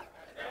liar.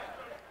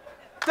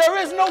 There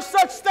is no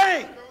such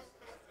thing.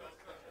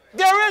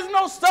 There is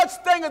no such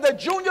thing as a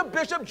junior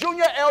bishop,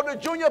 junior elder,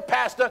 junior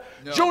pastor,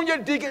 junior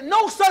deacon.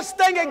 No such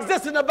thing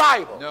exists in the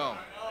Bible. No.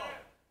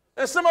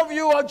 And some of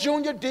you are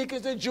junior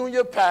deacons and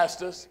junior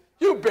pastors.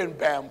 You've been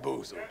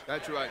bamboozled.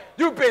 That's right.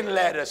 You've been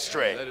led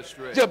astray. Led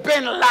astray. You've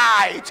been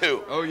lied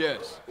to. Oh,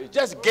 yes. It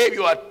just gave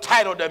you a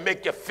title to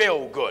make you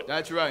feel good.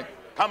 That's right.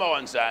 Come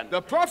on, son.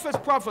 The prophets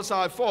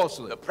prophesy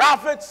falsely. The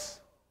prophets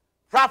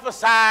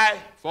prophesy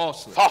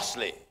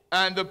Falsely.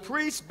 And the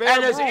priests bear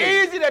And it's rule.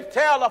 easy to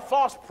tell a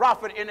false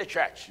prophet in the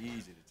church.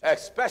 Easy to tell.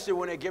 Especially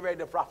when they get ready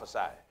to prophesy.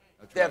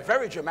 That's They're right.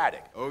 very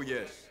dramatic. Oh,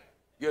 yes.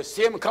 You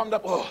see them come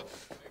up, oh,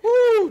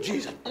 woo,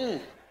 Jesus. Ay,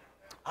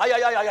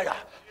 ay, ay, ay, ay.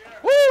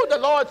 Woo, the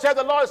Lord said,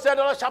 the Lord said,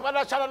 the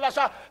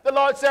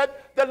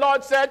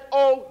Lord said,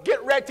 oh,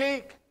 get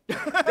ready.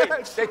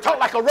 They talk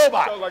like a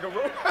robot. Sound like a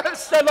robot.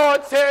 The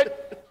Lord said,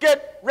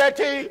 get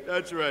ready.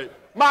 That's right.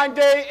 My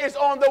day is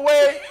on the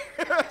way.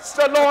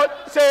 The Lord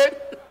said,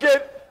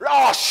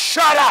 oh,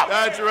 shut up.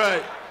 That's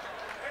right.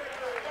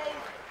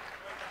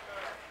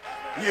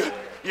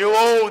 You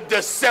old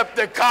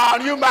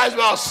Decepticon, you might as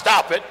well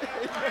stop it.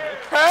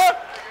 Huh?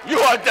 You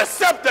are a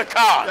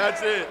Decepticon.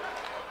 That's it.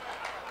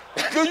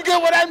 Do you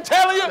get what I'm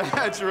telling you?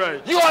 That's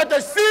right. You are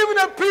deceiving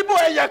the people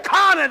and you're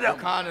conning them.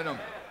 Conning them.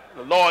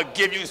 The Lord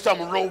give you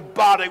some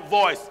robotic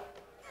voice.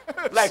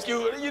 Like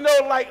you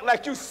know,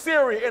 like you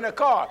Siri in a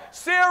car.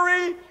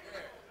 Siri,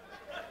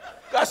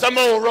 Got some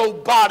old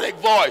robotic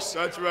voice.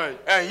 That's right.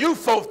 And you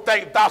folks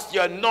think that's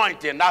your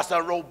anointing. That's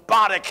a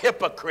robotic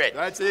hypocrite.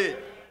 That's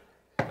it.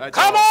 That's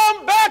Come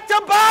on back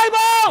to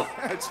Bible.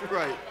 That's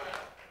right.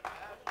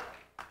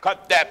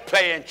 Cut that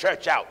playing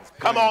church out.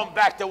 Come on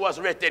back to what's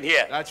written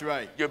here. That's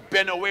right. You've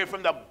been away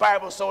from the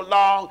Bible so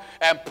long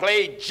and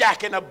played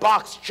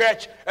jack-in-the-box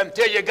church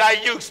until you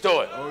got used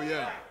to it. Oh,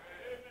 yeah.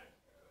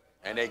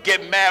 And they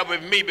get mad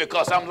with me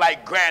because I'm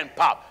like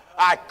grandpop.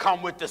 I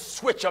come with the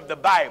switch of the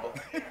Bible,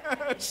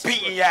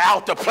 beating you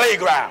out the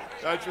playground.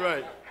 That's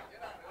right.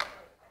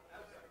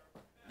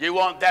 You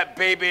want that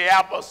baby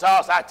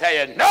applesauce? I tell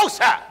you, no,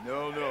 sir.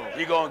 No, no.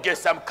 You're going to get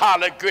some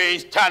collard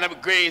greens,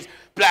 turnip greens,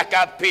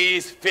 black-eyed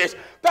peas, fish.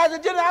 Pastor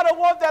Gino, I don't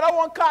want that. I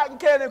want cotton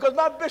candy because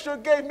my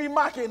bishop gave me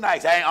monkey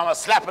knives. I'm going to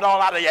slap it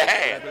all out of your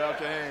hand. Slap it out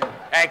your hand.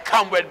 And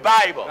come with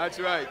Bible. That's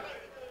right.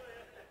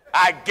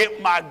 I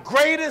get my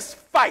greatest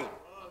fight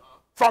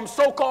from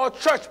so-called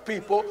church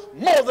people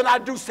more than I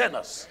do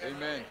sinners.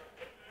 Amen.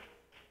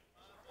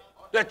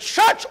 The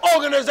church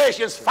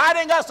organization is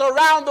fighting us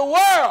around the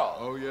world.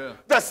 Oh, yeah.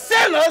 The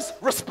sinners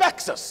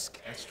respects us.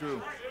 That's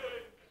true.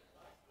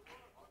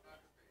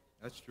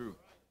 That's true.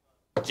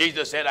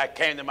 Jesus said, I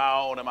came to my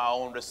own, and my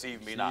own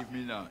received me not. Receive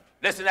me not.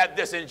 Listen at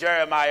this in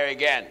Jeremiah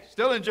again.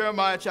 Still in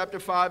Jeremiah chapter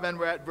 5, and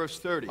we're at verse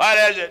 30.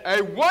 What is it?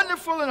 A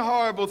wonderful and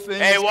horrible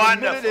thing is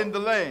committed in the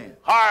land.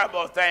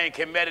 Horrible thing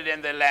committed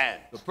in the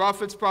land. The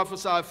prophets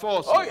prophesy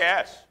falsely. Oh,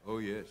 yes. Oh,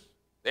 yes.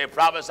 They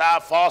prophesy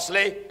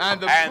falsely.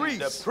 And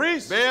the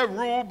priests bear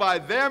rule by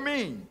their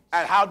means.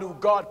 And how do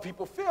God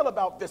people feel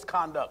about this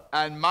conduct?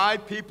 And my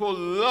people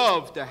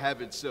love to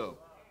have it so.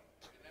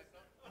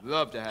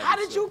 Love to have it so. How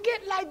did you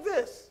get like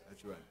this?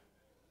 That's right.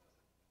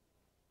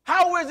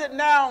 How is it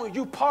now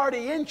you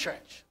party in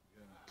church?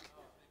 Yeah.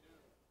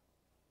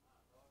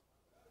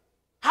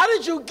 How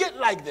did you get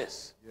like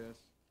this? Yes.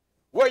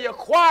 Where your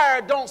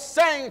choir don't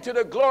sing to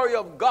the glory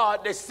of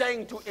God, they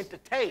sing to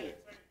entertain.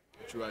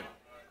 That's right.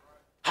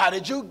 How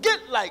did you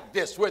get like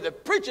this, where the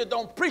preacher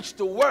don't preach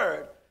the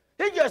word?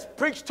 He just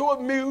preach to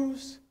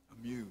amuse,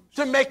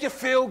 to make you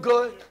feel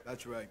good.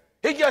 That's right.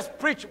 He just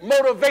preach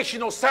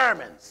motivational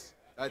sermons.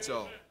 That's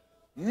all.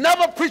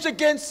 Never preach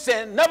against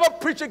sin, never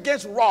preach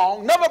against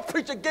wrong, never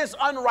preach against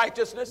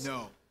unrighteousness.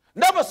 No.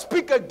 Never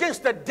speak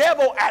against the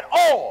devil at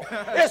all.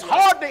 It's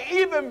hard to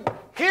even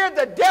hear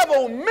the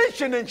devil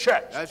mentioned in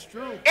church. That's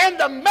true. In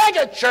the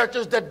mega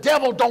churches, the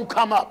devil don't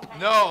come up.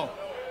 No.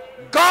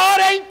 God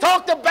ain't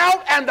talked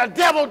about and the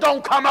devil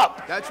don't come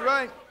up. That's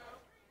right.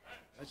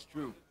 That's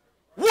true.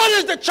 What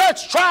is the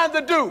church trying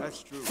to do?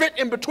 That's true. Fit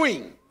in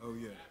between. Oh,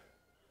 yeah.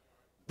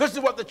 This is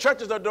what the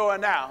churches are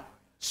doing now,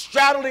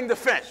 straddling the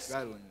fence.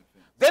 Straddling the fence.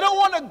 They don't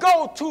want to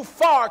go too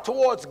far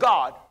towards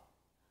God,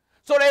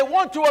 so they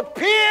want to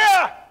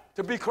appear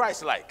to be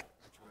Christ-like.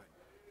 That's right.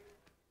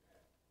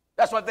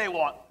 That's what they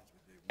want.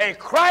 A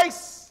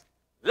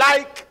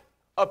Christ-like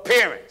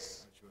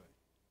appearance. That's right.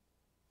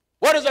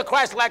 What is a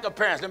Christ-like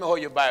appearance? Let me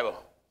hold your Bible,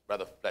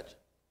 Brother Fletcher.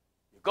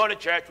 You go to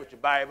church with your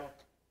Bible.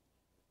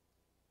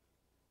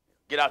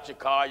 Get out your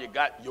car, you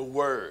got your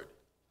word.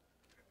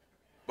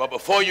 But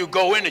before you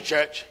go into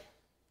church,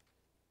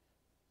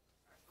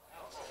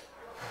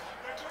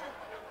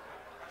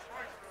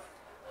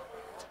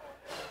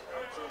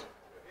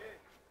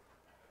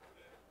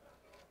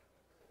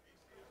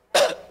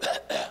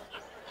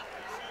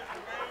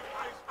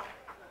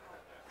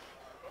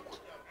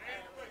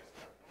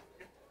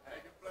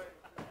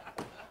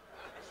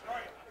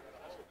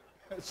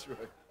 That's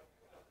right.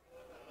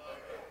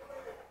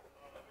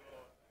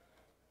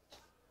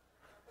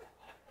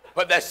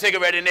 put that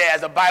cigarette in there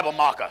as a Bible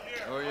marker.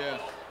 Oh, yeah.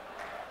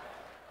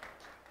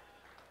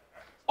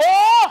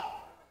 Or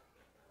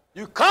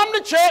you come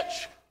to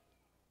church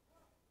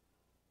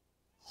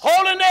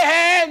holding the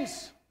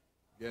hands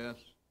Yes.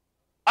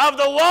 of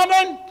the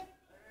woman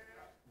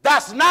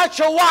that's not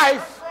your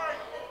wife,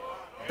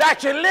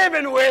 that you're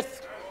living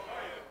with,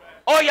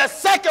 or your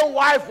second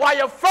wife while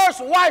your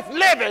first wife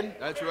living.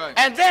 That's right.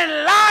 And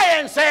then lie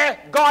and say,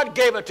 God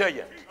gave it to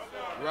you.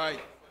 Right.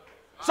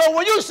 So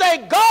when you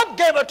say God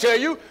gave it to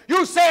you,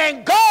 you're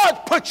saying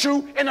God put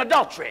you in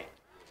adultery.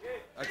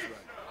 That's right.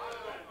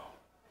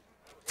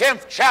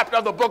 10th chapter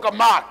of the book of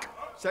Mark.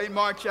 St.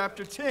 Mark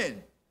chapter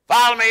 10.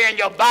 Follow me in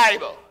your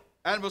Bible.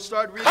 And we'll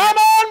start reading. Come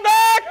on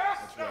back.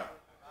 That's right.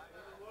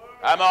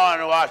 Come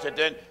on,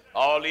 Washington.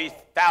 All these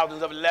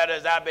thousands of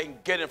letters I've been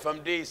getting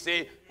from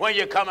D.C. When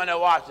you're coming to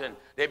Washington,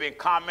 they've been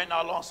commenting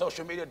all on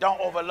social media.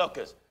 Don't overlook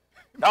us.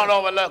 Don't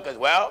overlook us.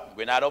 Well,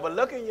 we're not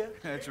overlooking you.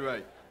 That's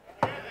right.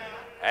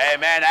 Hey,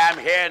 man, I'm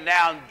here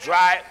now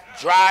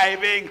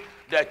driving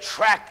the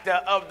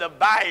tractor of the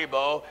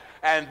Bible,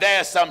 and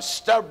there's some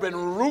stubborn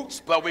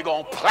roots, but we're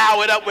going to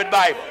plow it up with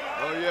Bible.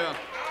 Oh, yeah.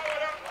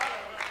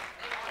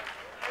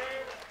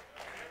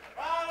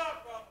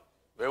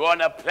 We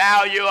want to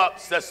plow you up,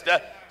 sister,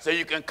 so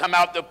you can come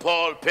out the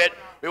pulpit.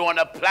 We want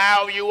to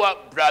plow you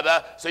up,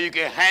 brother, so you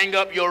can hang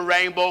up your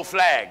rainbow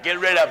flag. Get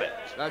rid of it.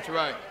 That's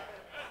right.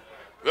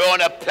 We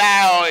want to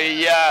plow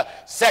your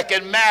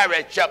second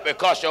marriage up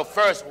because your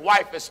first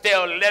wife is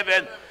still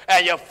living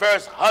and your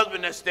first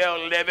husband is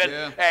still living,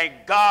 and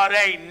God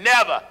ain't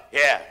never,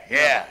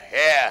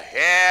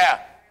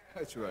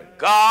 That's right.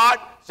 God,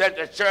 since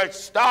the church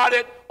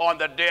started on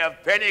the day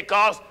of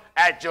Pentecost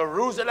at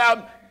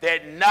Jerusalem,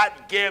 did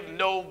not give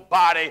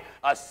nobody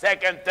a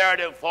second, third,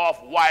 and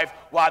fourth wife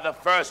while the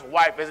first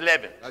wife is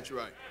living. That's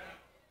right.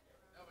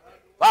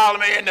 Follow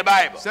me in the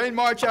Bible. St.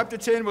 Mark chapter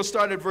 10, we'll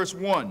start at verse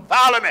 1.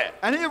 Follow me.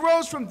 And he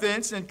arose from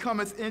thence and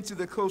cometh into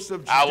the coast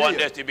of Judea. I want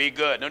this to be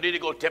good. No need to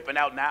go tipping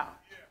out now.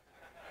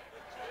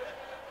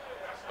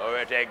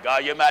 Glory to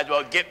God. You might as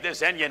well get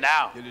this in you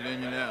now. Get it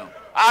in you now.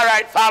 All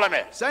right, follow me.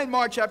 St.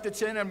 Mark chapter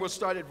 10, and we'll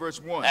start at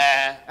verse 1.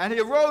 And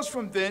he arose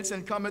from thence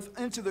and cometh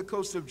into the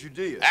coast of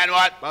Judea. And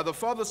what? By the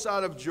farther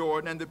side of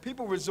Jordan, and the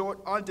people resort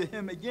unto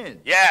him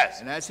again. Yes.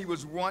 And as he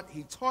was wont,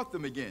 he taught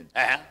them again.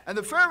 Uh-huh. And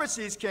the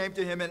Pharisees came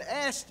to him and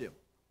asked him,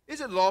 is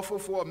it lawful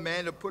for a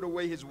man to put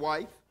away his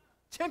wife?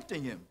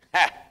 Tempting him.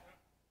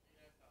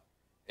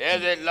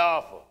 Is it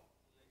lawful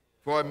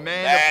for a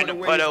man to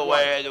put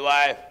away his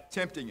wife?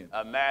 Tempting him.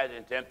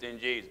 Imagine tempting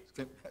Jesus.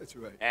 That's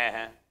right.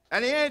 Uh-huh.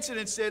 And he answered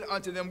and said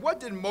unto them, what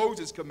did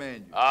Moses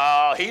command you?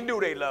 Oh, he knew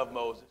they loved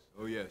Moses.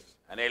 Oh, yes.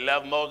 And they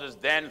loved Moses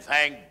then,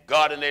 thank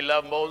God, and they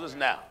love Moses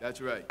now. That's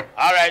right.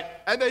 All right.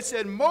 And they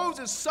said,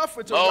 Moses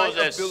suffered to write a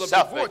bill of divorce. Moses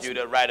suffered you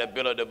to write a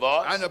bill of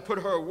divorce. And to put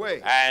her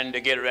away. And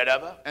to get rid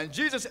of her. And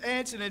Jesus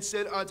answered and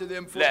said unto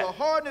them, for the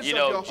hardness of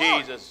your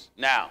heart. Jesus,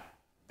 now,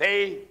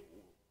 they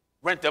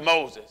went to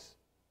Moses.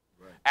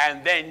 Right.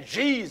 And then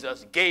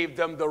Jesus gave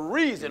them the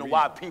reason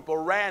why people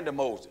ran to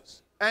Moses.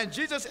 And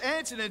Jesus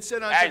answered and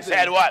said unto them, and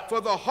said what?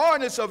 For the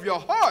hardness of your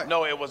heart.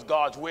 No, it was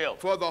God's will.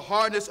 For the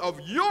hardness of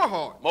your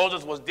heart.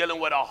 Moses was dealing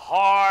with a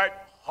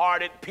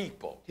hard-hearted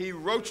people. He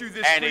wrote you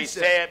this and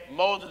precept. He said,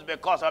 Moses,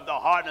 because of the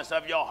hardness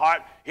of your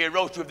heart, he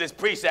wrote you this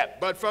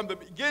precept. But from the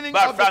beginning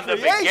of the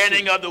creation,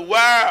 beginning of the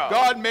world,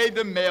 God made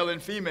them male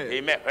and female. He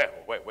made,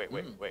 wait.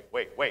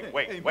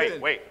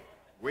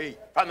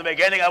 From the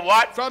beginning of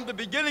what? From the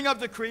beginning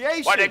of the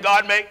creation. What did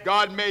God make?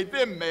 God made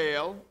them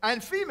male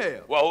and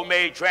female. Well, who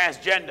made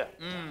transgender?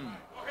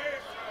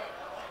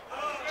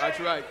 That's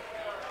right.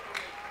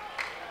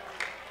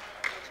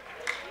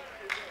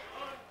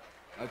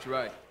 That's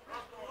right.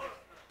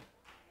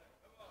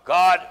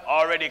 God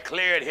already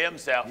cleared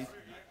himself.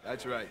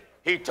 That's right.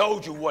 He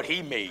told you what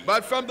he made.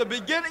 But from the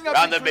beginning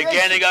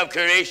of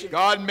creation,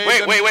 God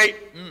made Wait.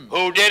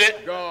 Who did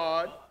it?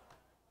 God.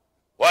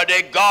 What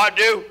did God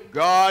do?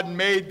 God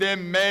made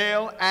them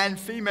male and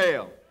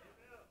female.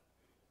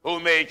 Who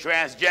made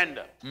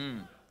transgender?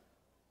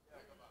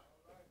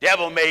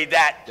 Devil made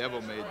that.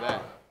 Devil made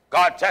that.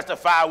 God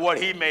testified what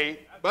he made.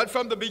 But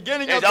from the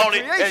beginning of the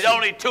creation. There's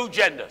only two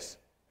genders.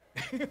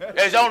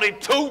 There's only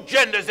two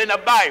genders in the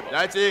Bible.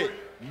 That's it.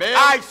 Male.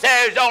 I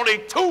say there's only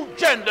two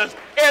genders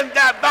in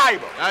that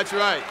Bible. That's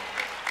right.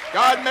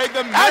 God made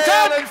them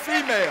male and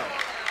female.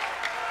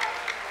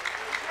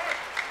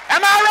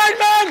 Am I right,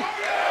 man?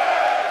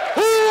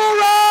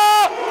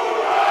 Hoorah!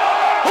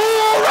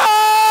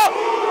 Hoorah!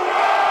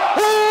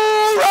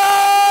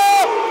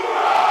 Hoorah!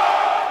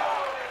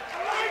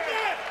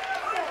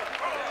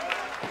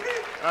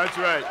 That's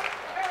right.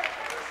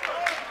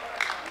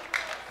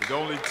 There's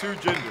only two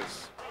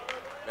genders.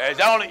 There's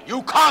only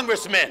you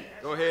congressmen.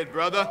 Go ahead,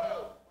 brother.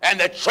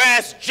 And the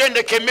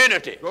transgender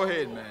community. Go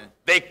ahead, man.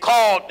 They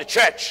called the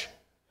church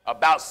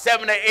about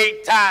 7 or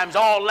 8 times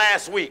all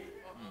last week,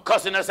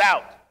 cussing us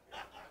out.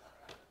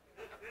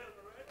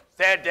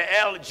 Said the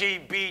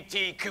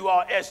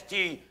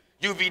LGBTQRST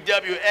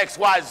UVW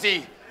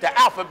XYZ, the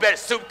alphabet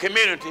soup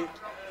community,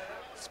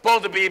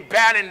 supposed to be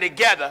banding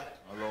together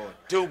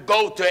to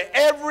go to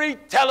every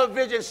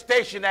television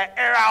station that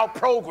air our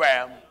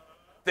program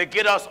to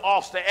get us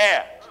off the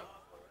air.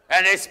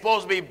 And they're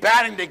supposed to be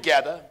banding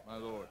together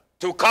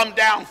to come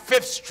down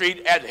 5th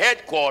Street at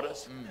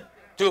headquarters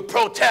to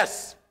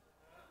protest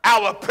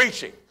our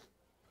preaching.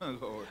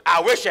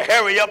 I wish you'd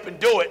hurry up and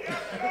do it.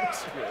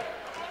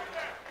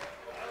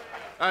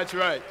 That's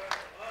right.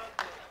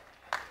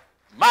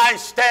 My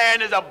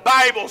stand is a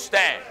Bible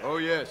stand. Oh,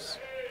 yes.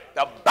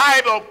 The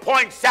Bible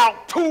points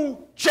out two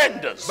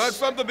genders. But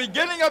from the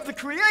beginning of the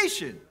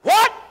creation.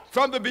 What?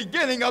 From the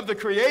beginning of the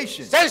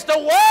creation. Since the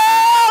world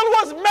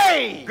was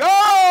made.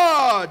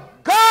 God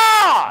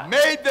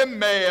made them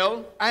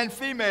male and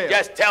female.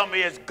 Just tell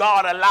me, is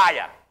God a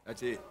liar?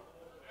 That's it.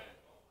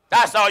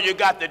 That's all you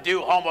got to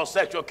do,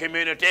 homosexual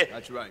community.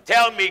 That's right.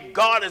 Tell me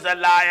God is a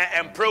liar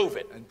and prove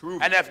it.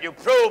 And if you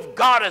prove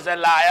God is a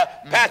liar,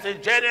 Pastor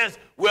Jennings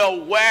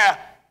will wear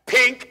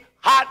pink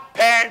hot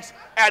pants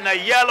and a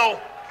yellow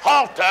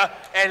halter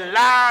and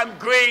lime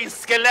green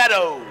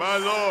stilettos. My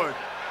Lord.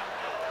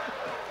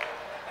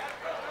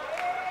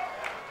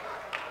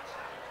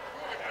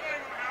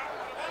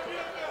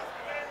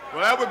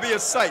 Well, that would be a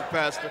sight,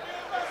 Pastor.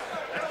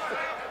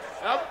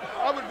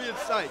 that would be a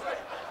sight.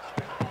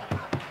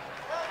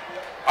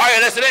 Are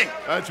you listening?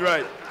 That's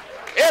right.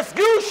 If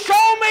you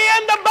show me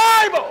in the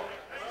Bible.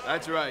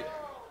 That's right.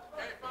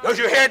 Don't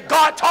you hear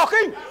God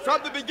talking?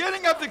 From the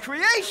beginning of the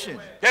creation.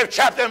 Give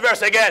chapter and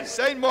verse again.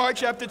 St. Mark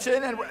chapter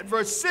 10 and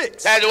verse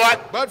 6. Says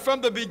what? But from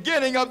the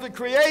beginning of the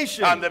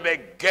creation. From the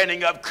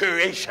beginning of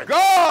creation.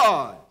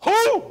 God.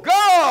 Who?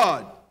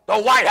 God. The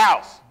White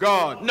House.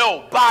 God.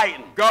 No,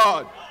 Biden.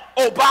 God.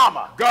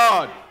 Obama.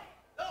 God.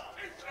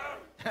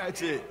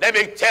 That's it. Let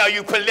me tell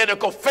you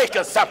political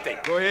fakers something.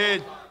 Go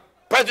ahead.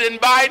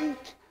 President Biden,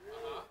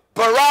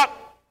 Barack,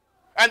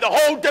 and the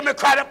whole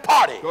Democratic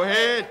Party. Go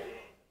ahead.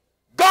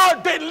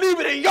 God didn't leave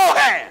it in your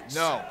hands.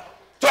 No.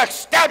 To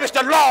establish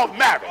the law of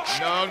marriage.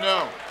 No,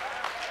 no.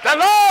 The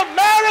law of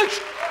marriage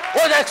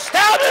was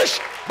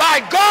established by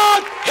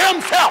God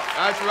himself.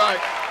 That's right.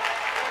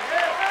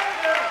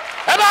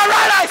 Am I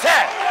right, I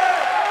said?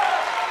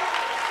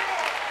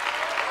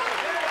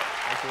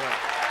 That's right.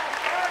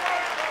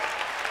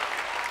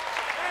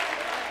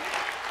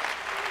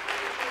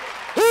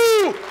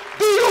 Who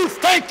do you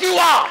think you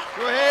are?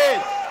 Go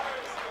ahead.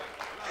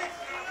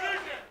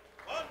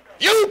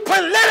 You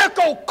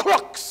political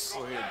crooks.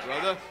 Go ahead,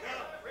 brother.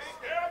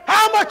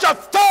 How much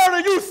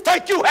authority you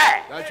think you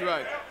have? That's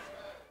right.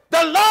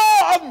 The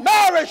law of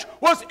marriage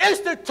was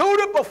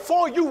instituted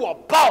before you were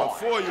born.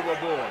 Before you were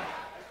born.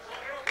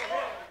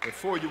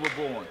 Before you were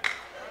born.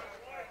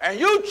 And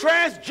you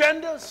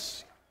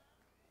transgenders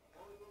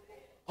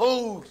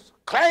who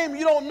claim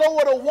you don't know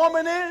what a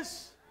woman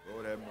is,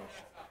 Lord have mercy.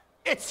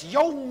 it's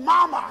your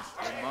mama.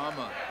 Your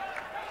mama.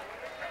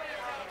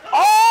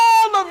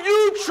 All of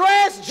you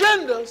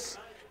transgenders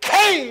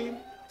came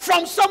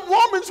from some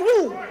woman's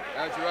womb.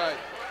 That's right.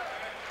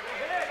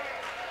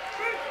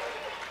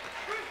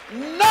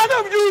 None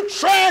of you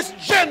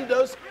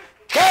transgenders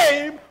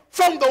came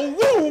from the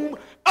womb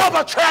of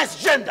a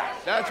transgender.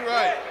 That's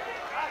right.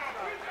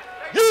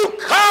 You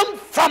come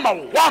from a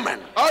woman.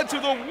 Unto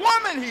the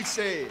woman, he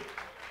said.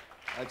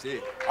 That's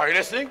it. Are you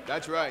listening?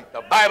 That's right.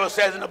 The Bible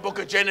says in the book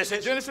of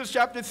Genesis. Genesis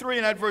chapter 3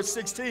 and at verse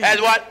 16. As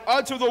what?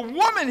 Unto the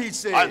woman, he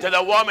said. Unto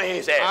the woman,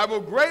 he said. I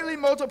will greatly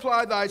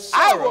multiply thy I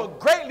sorrow. will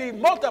greatly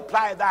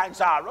multiply thine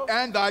sorrow.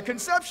 And thy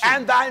conception.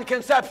 And thine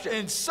conception.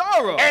 In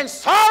sorrow. In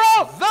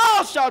sorrow.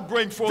 Thou shalt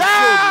bring forth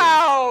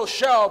Thou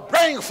shalt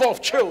bring forth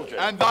children.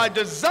 children. And thy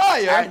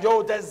desire. And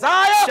your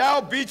desire.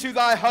 Shall be to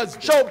thy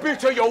husband. Shall be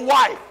to your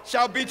wife.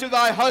 Shall be to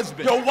thy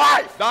husband. Your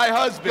wife. Thy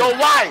husband. Your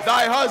wife.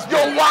 Thy husband.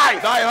 Your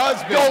wife. Thy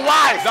husband. Your wife.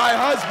 Thy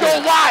husband.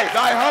 Your wife.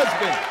 Thy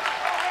husband.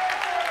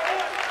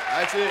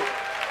 That's it.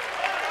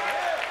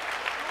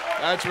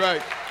 That's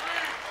right.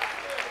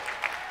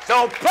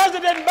 So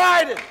President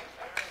Biden.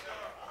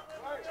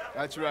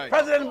 That's right.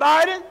 President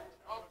Biden.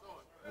 Oh,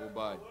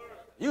 Biden.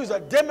 You's a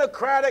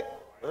Democratic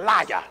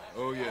liar.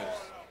 Oh, yes.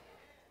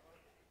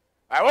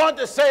 I want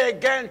to say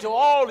again to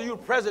all of you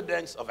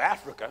presidents of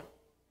Africa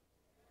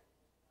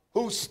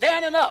who's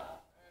standing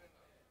up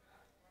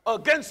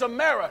against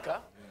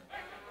America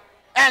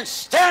and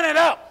standing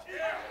up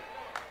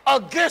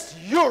against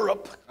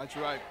Europe. That's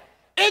right.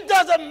 It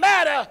doesn't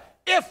matter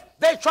if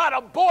they try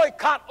to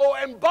boycott or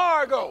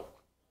embargo,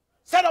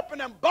 set up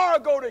an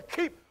embargo to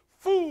keep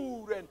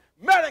food and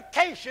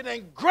medication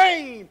and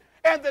grain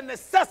and the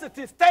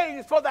necessity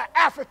things for the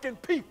African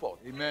people.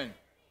 Amen.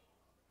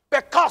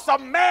 Because a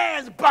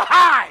man's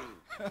behind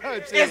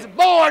is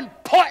more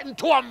important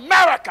to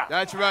America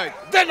That's right.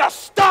 than a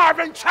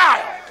starving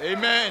child.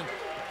 Amen.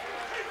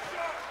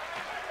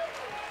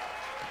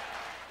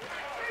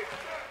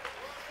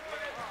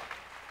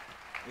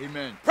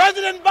 Amen.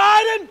 President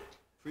Biden,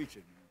 Preach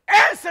it,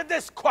 man. answer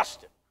this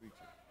question. Preach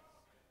it.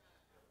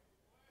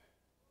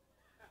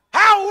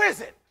 How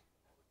is it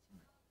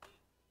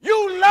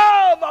you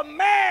love a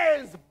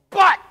man's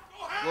butt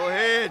Go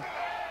ahead.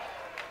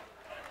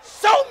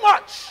 so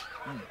much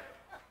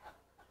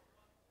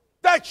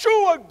that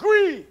you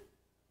agree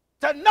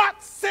to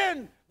not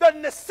send the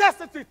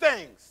necessity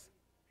things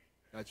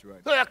That's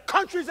right. to the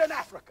countries in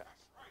Africa?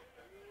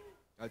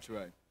 That's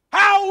right.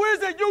 How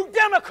is it you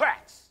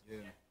Democrats Yeah.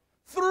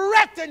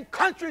 threaten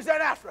countries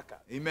in Africa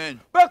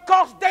Amen.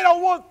 because they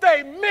don't want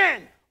their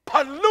men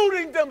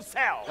polluting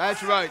themselves?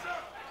 That's right.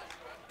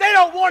 They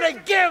don't want to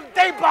give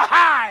their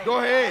behind Go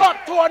ahead.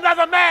 up to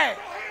another man.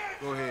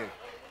 Go ahead.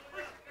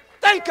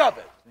 Think of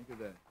it. Think of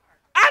that.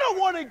 I don't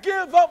want to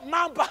give up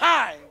my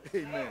behind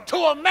Amen. to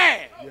a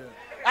man. Yeah.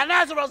 And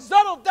as a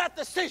result of that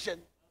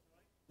decision,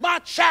 my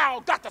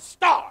child got to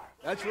starve.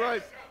 That's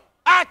right.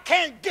 I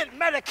can't get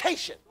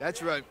medication.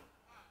 That's right.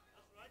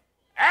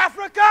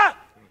 Africa,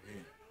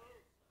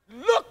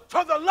 look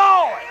to the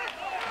Lord.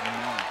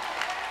 Amen.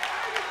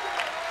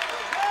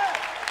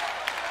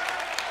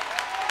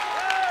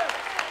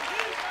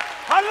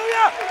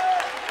 Hallelujah.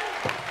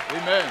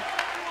 Amen.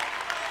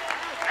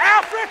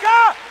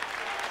 Africa,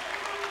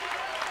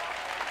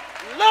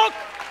 look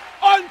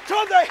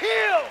unto the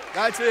hills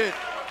That's it.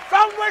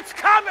 from which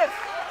cometh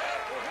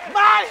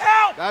my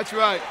help. That's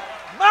right.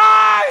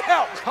 My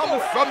help. Coming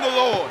from the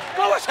Lord.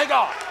 Glory to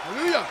God.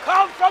 Hallelujah.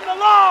 Come from the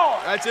Lord.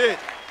 That's it.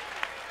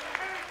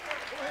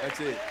 That's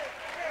it.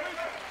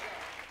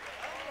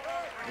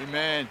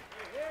 Amen.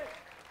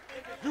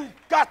 You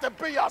got to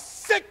be a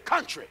sick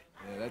country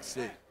Yeah, that's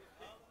sick.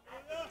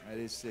 That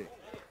is sick.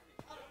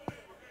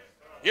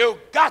 You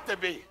got to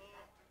be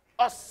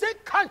a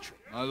sick country.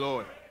 My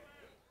Lord.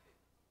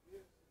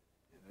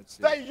 That's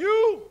it. That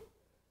you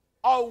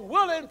are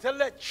willing to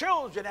let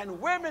children and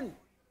women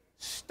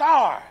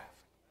starve.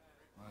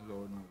 My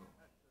Lord, my Lord.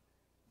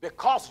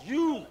 Because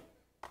you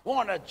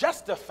want to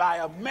justify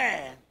a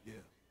man Yeah.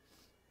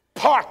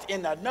 parked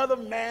in another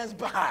man's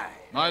behind.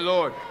 My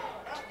Lord.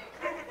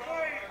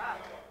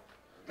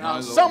 Now,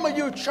 My some Lord. of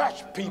you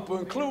church people,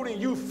 including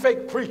you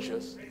fake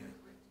preachers,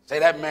 say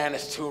that man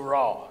is too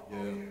raw. Yeah.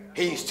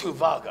 He's too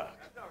vulgar.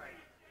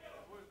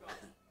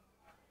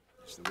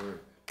 That's the word.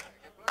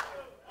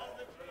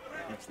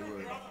 That's the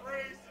word.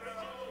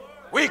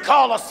 We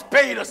call a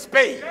spade a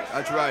spade.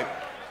 That's right.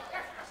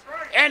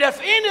 And if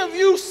any of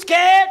you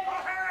scared,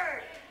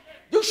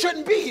 you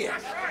shouldn't be here.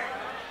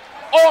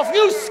 Or if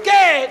you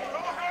scared,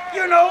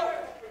 you know,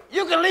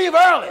 you can leave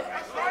early.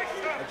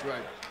 That's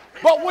right.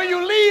 But when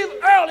you leave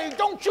early,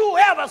 don't you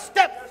ever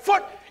step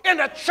foot in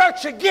the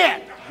church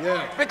again.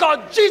 Yeah.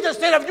 Because Jesus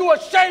said, if you're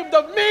ashamed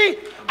of me,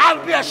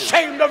 I'll be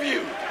ashamed of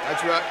you.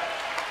 That's right.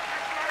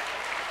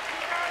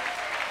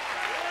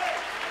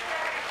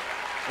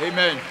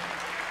 Amen.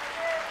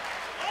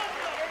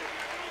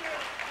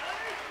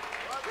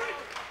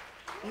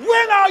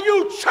 When are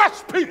you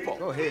church people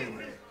Go ahead,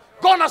 man.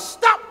 gonna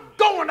stop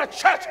going to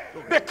church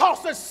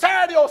because it's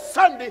Saturday or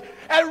Sunday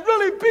and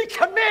really be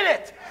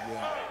committed?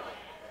 Yeah.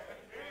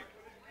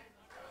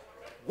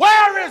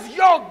 Where is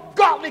your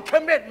godly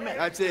commitment?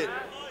 That's it.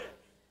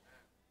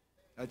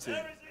 That's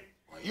it.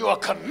 You are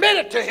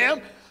committed to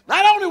him.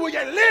 Not only will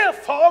you live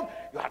for him,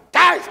 you'll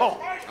die for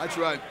him. That's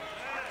right.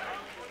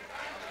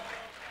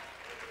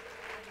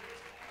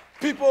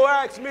 People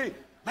ask me,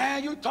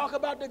 man, you talk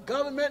about the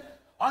government.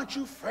 Aren't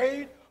you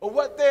afraid of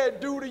what they'll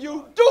do to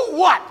you? Do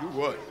what? Do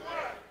what?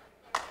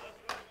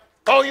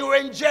 Throw you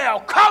in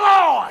jail. Come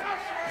on.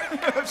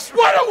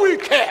 What do we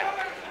care?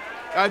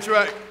 That's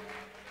right.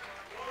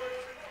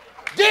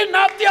 Did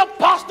not the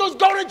apostles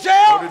go to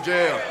jail? Go to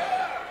jail.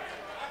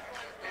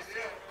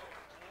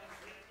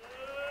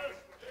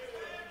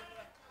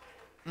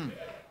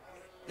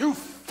 You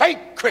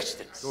fake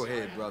Christians. Go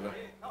ahead, brother.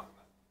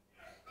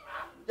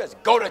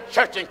 Just go to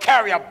church and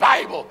carry a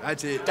Bible.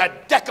 That's it. To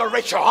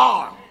decorate your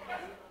arm.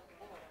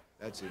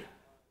 That's it.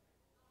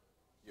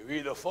 You're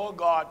either for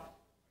God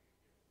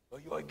or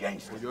you're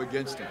against him. Or you're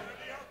against him.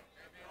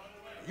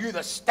 You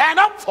either stand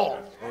up for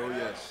him Oh,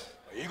 yes.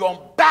 or you're going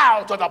to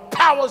bow to the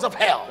powers of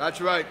hell.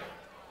 That's right.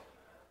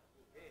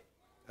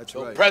 That's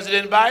So right.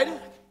 President Biden,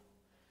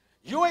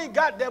 you ain't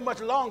got that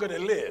much longer to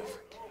live.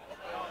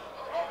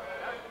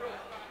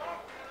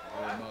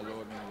 Oh, my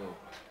Lord, my Lord.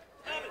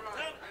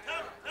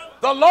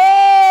 The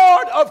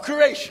Lord of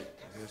creation,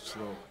 Yes,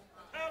 Lord.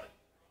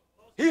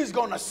 he's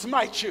going to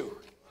smite you.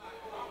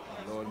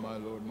 My Lord, my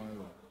Lord, my Lord.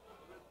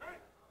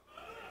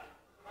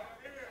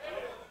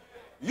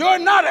 You're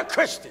not a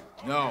Christian.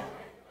 No.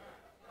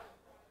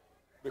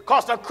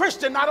 Because a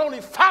Christian not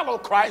only follow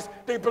Christ,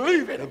 they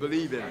believe in They him.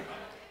 believe in him.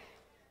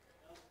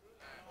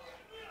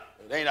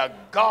 It ain't a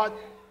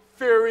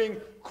God-fearing,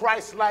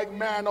 Christ-like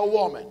man or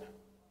woman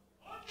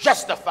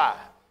justify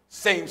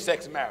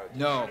same-sex marriage.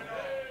 No.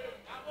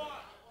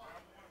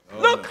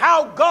 Look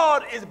how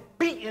God is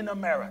beating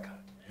America.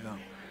 Yeah.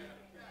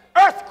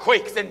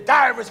 Earthquakes in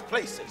diverse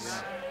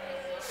places.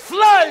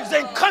 Floods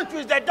in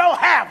countries that don't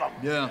have them.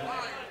 Yeah.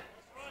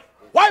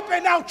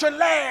 Wiping out your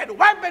land,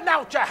 wiping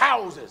out your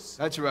houses.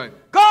 That's right.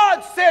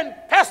 God sent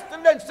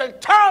pestilence and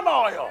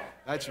turmoil.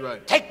 That's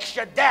right. Take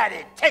your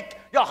daddy, take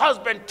your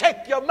husband,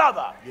 take your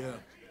mother. Yeah.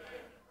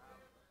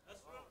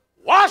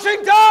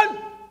 Washington,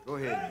 Go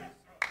ahead.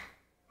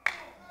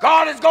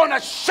 God is going to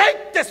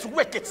shake this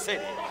wicked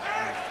city.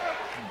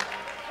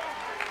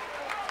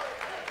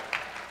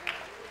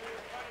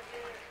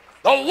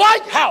 The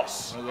White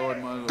House, My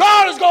Lord, my Lord.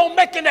 God is going to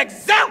make an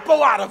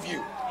example out of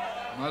you.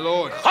 My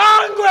Lord.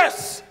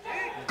 Congress,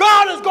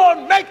 God is going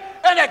to make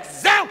an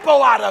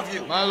example out of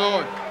you. My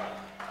Lord.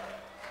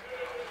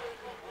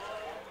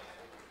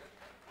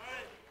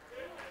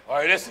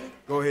 Are you listening?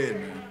 Go ahead,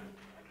 man.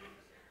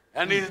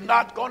 And he's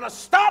not going to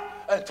stop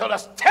until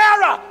this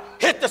terror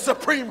hit the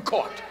Supreme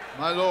Court.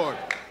 My Lord.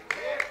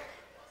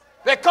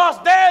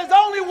 Because there's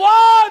only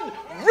one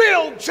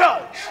real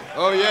judge.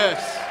 Oh,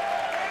 yes.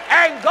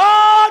 And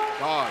God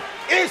God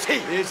is he.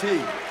 is he.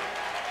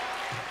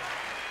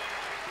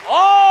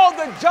 All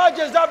the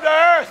judges of the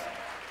earth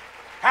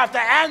have to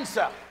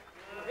answer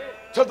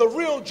to the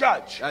real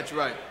judge. That's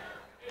right.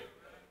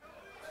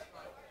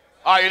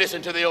 Are you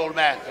listening to the old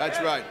man? That's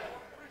right.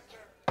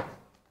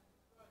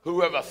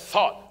 Whoever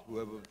thought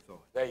Whoever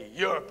thought. that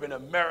Europe and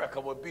America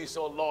would be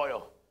so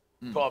loyal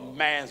to a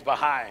man's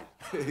behind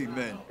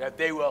Amen. that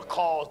they will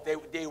cause,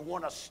 they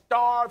want to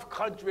starve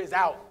countries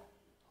out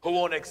who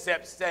won't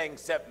accept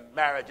same-sex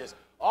marriages.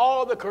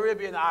 All the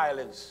Caribbean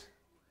islands,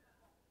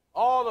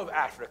 all of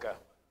Africa,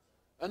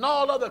 and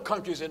all other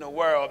countries in the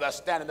world that's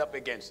standing up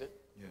against it.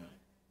 Yeah.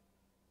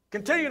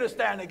 Continue to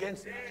stand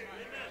against it.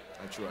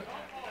 That's right.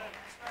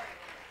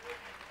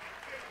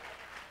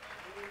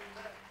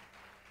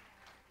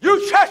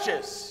 You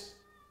churches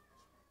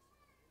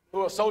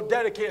who are so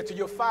dedicated to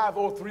your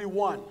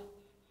 5031.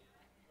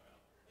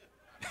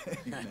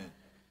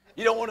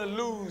 You don't want to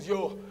lose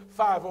your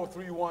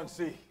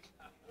 5031C.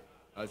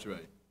 That's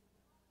right.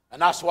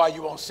 And that's why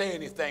you won't say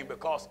anything,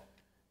 because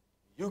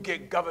you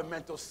get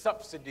governmental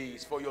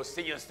subsidies for your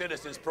senior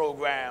citizens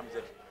programs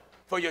and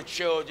for your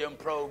children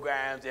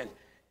programs, and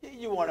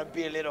you want to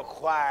be a little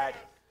quiet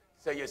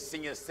so your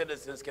senior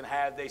citizens can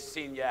have their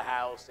senior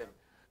house and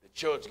the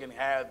children can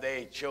have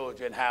their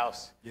children's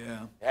house.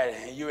 Yeah.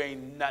 And you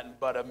ain't nothing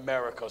but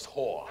America's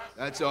whore.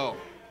 That's all.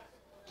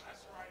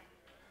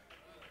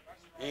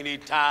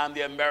 Anytime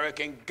the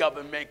American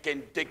government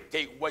can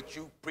dictate what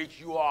you preach,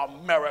 you are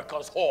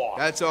America's whore.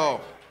 That's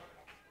all.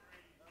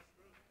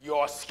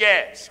 You're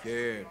scared.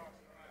 Scared.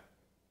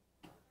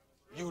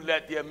 You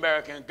let the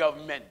American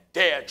government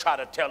dare try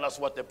to tell us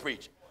what to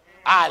preach.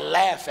 I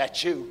laugh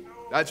at you.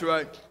 That's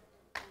right.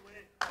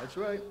 That's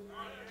right.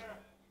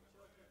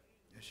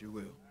 Yes, you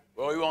will.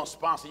 Well, we won't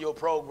sponsor your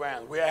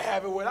program. We'll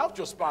have it without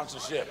your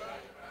sponsorship.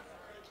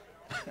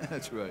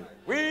 That's right.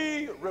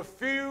 We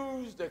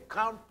refuse to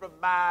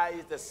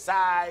compromise the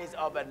size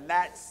of a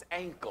gnat's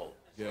ankle.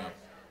 Yeah.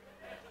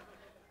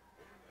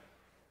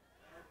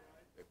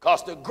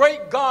 Because the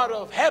great God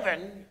of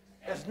heaven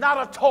is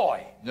not a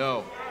toy.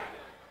 No.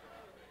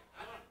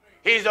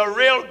 He's a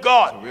real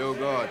God. It's a real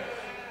God.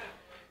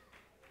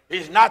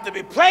 He's not to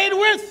be played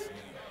with,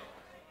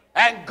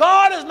 and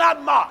God is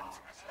not mocked.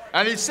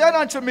 And he said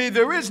unto me,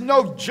 there is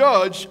no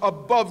judge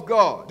above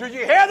God. Do you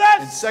hear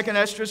that? In 2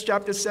 Esther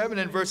chapter 7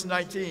 and verse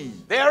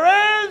 19.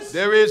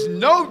 There is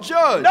no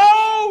judge.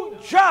 No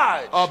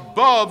judge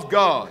above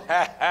God.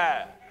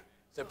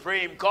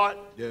 Supreme Court.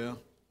 Yeah.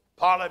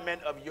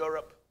 Parliament of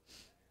Europe.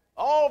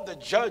 All the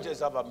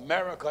judges of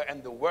America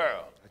and the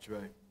world. That's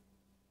right.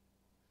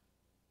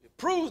 It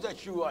proves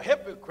that you are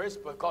hypocrites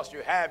because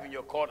you have in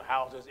your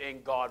courthouses,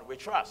 in God we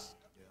trust.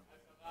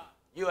 Yeah.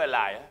 You're a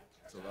liar.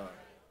 That's a lie.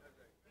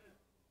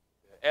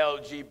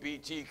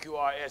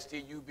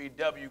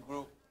 LGBTQRSTUBW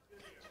group.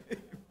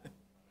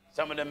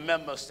 Some of the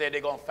members said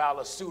they're going to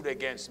file a suit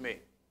against me.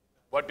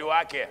 What do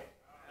I care?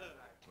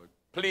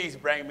 Please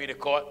bring me to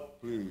court.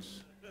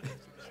 Please.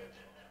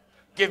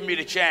 Give me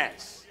the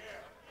chance.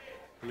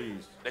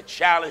 Please. To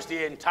challenge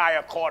the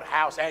entire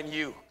courthouse and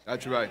you.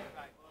 That's right.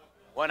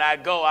 When I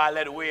go, I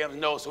let Williams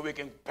know so we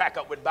can pack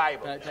up with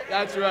Bible.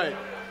 That's right.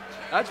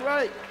 That's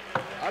right.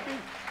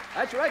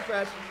 That's right,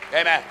 Pastor.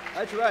 Amen.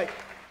 That's right.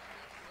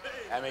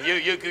 I mean,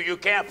 you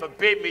can't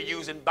forbid me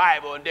using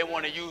Bible and then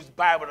want to use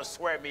Bible to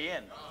swear me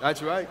in.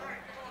 That's right.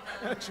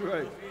 That's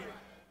right.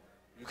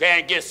 You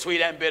can't get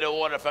sweet and bitter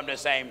water from the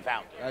same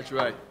fountain. That's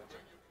right.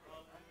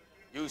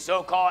 You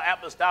so-called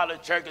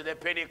apostolic churches and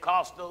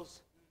Pentecostals,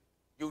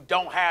 you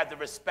don't have the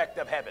respect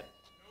of heaven.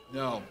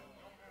 No.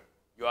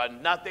 You are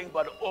nothing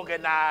but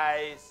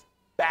organized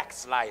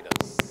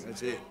backsliders.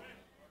 That's it.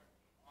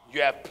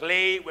 You have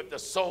played with the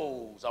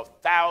souls of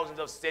thousands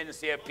of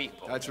sincere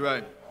people. That's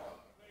right.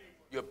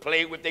 You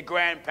played with their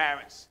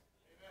grandparents.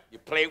 You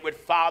played with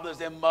fathers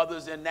and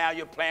mothers, and now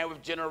you're playing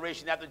with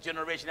generation after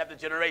generation after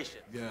generation.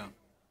 Yeah.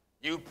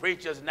 You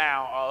preachers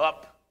now are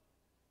up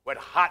with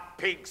hot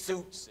pink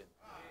suits.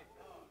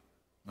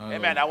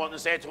 Amen. I want to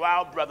say to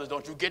our brothers,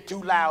 don't you get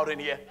too loud in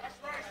here.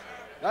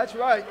 That's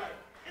right.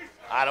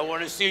 I don't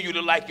want to see you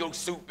look like your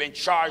suit been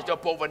charged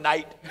up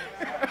overnight.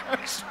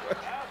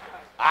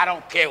 I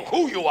don't care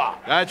who you are.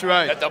 That's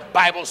right. If the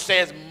Bible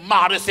says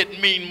modest, it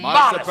means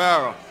modest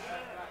apparel.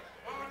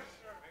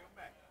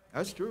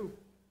 That's true.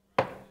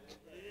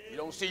 You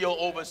don't see your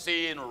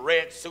overseer in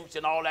red suits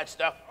and all that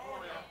stuff?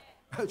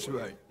 That's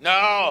right.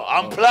 No,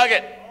 unplug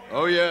it.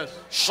 Oh, yes.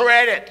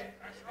 Shred it.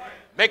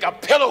 Make a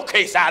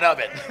pillowcase out of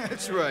it.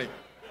 That's right.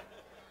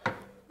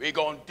 We're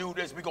going to do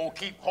this. We're going to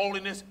keep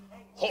holding this.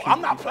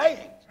 I'm not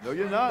playing. No,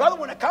 you're not. Brother,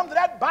 when it comes to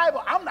that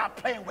Bible, I'm not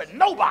playing with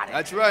nobody.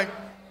 That's right.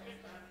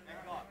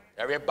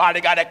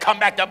 Everybody got to come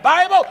back to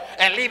Bible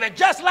and leave it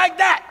just like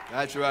that.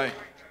 That's right.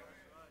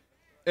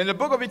 In the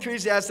book of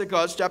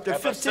Ecclesiasticus, chapter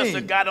 15. If a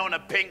sister got on a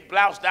pink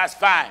blouse, that's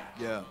fine.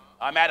 Yeah.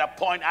 I'm at a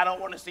point I don't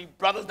want to see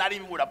brothers, not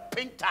even with a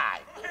pink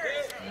tie.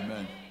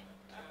 Amen.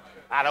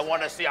 I don't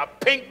want to see a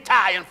pink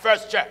tie in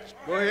First Church.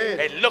 Go ahead.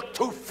 It looked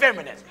too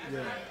feminine.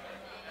 Yeah.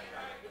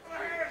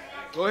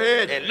 Go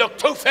ahead. It looked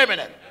too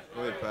feminine.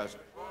 Go ahead, Pastor.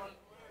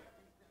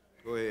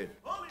 Go ahead.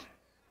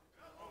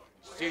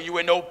 See you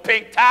in no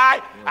pink tie.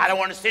 Yeah. I don't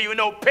want to see you in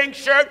no pink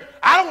shirt.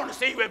 I don't want to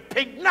see you in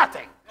pink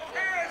nothing.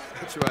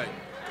 That's right.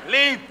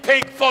 Leave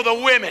pink for the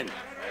women.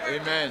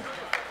 Amen.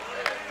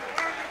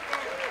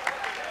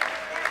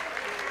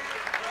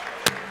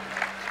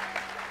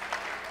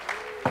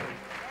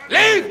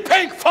 Leave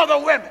pink for the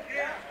women.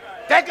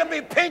 They can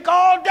be pink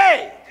all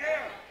day.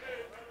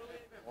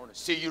 I want to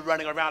see you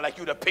running around like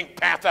you the Pink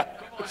Panther.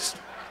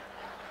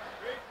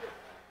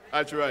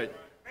 That's right.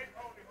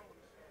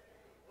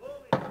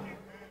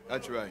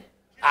 That's right.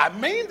 I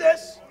mean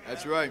this.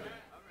 That's right.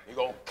 We're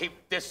going to keep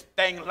this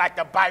thing like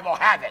the Bible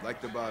have it.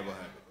 Like the Bible have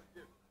it.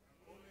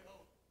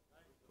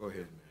 Go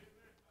ahead, man.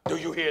 Do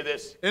you hear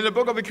this? In the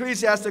book of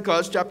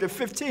Ecclesiasticus, chapter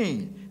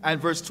 15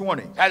 and verse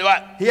 20. That's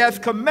what? He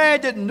hath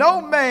commanded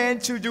no man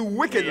to do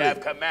wickedly. He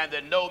hath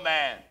commanded no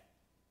man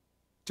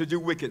to do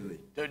wickedly.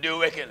 To do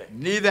wickedly.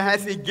 Neither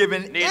hath he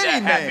given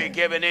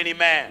any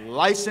man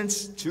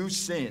license to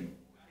sin.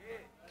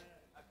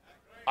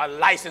 A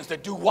license to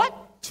do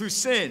what? To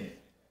sin.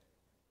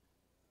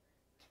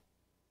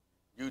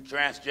 You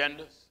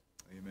transgenders.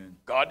 Amen.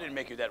 God didn't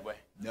make you that way.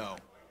 No.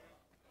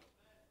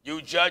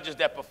 You judges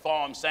that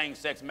perform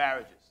same-sex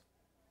marriages.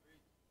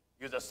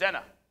 You're a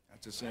sinner.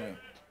 That's a sinner.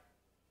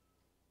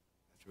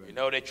 That's right. You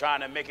know, they're trying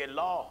to make it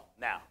law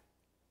now.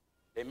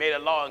 They made a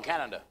law in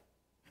Canada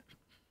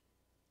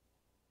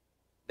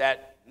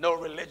that no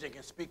religion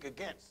can speak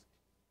against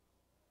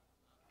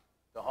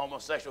the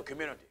homosexual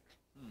community.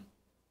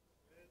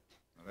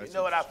 Well, you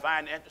know what I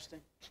find interesting?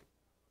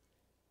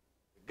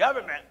 The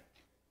government,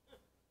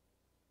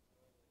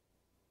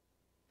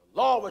 the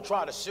law would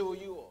try to sue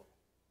you or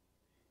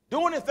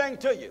do anything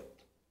to you.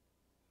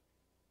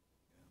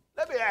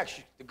 Let me ask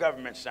you, the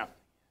government, something.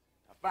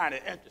 I find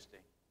it interesting.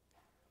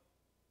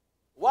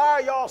 Why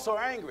are y'all so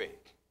angry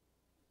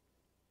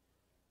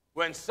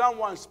when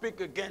someone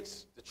speaks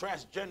against the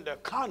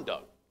transgender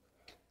conduct?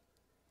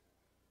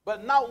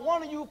 But not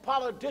one of you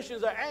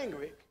politicians are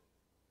angry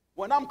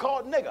when I'm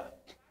called nigger.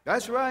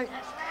 That's right.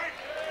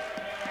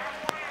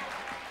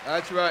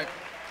 That's right.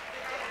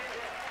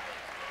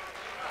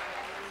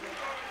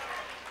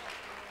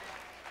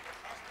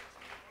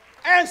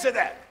 Answer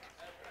that.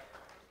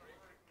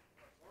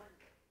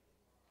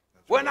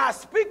 When I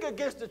speak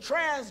against the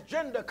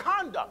transgender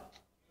conduct,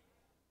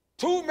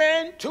 2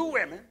 men, 2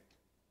 women,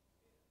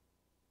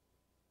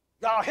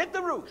 y'all hit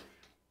the roof.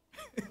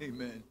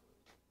 Amen.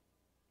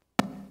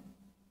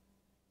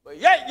 But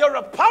yet your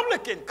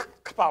Republican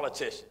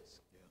politicians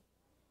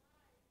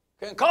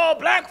can call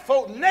black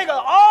folk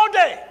nigger all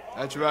day.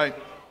 That's right.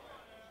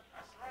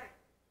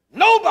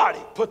 Nobody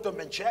put them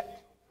in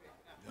check.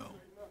 No.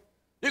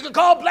 You can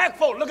call black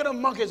folk, look at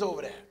them monkeys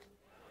over there.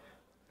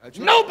 That's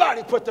right.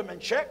 Nobody put them in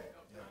check.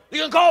 Yeah.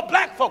 You can call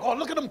black folk, oh,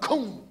 look at them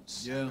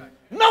coons. Yeah.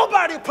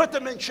 Nobody put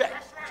them in check.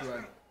 That's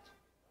right.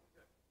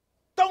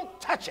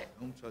 Don't touch it.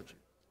 Don't touch it.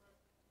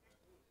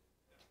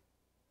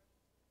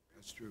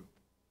 That's true.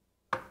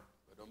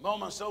 But the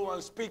moment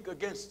someone speaks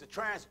against the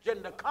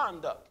transgender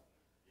conduct,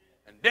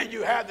 and then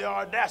you have the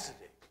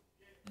audacity.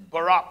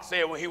 Barack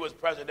said when he was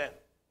president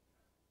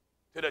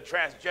to the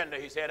transgender,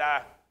 he said,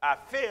 I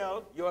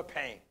feel your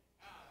pain.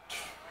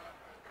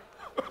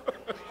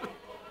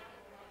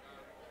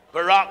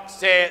 Barack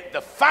said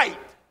the fight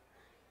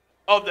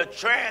of the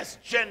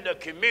transgender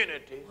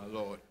community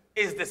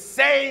is the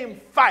same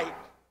fight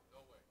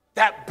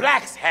that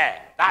blacks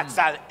had. That's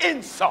an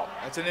insult.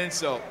 That's an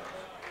insult.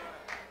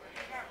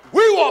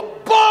 We were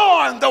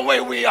born the way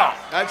we are.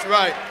 That's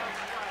right.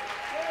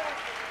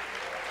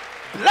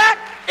 Black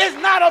is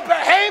not a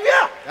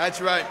behavior.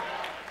 That's right.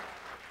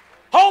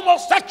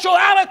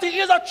 Homosexuality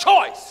is a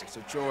choice. It's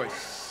a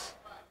choice.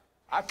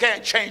 I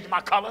can't change my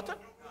color.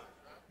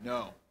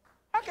 No.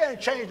 I can't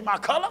change my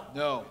color.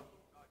 No.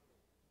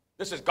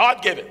 This is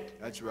God-given.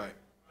 That's right.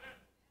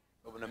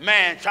 But when a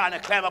man trying to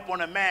climb up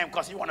on a man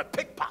because he want to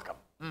pickpocket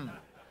him.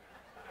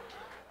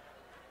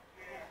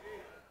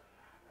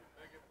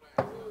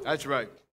 That's right.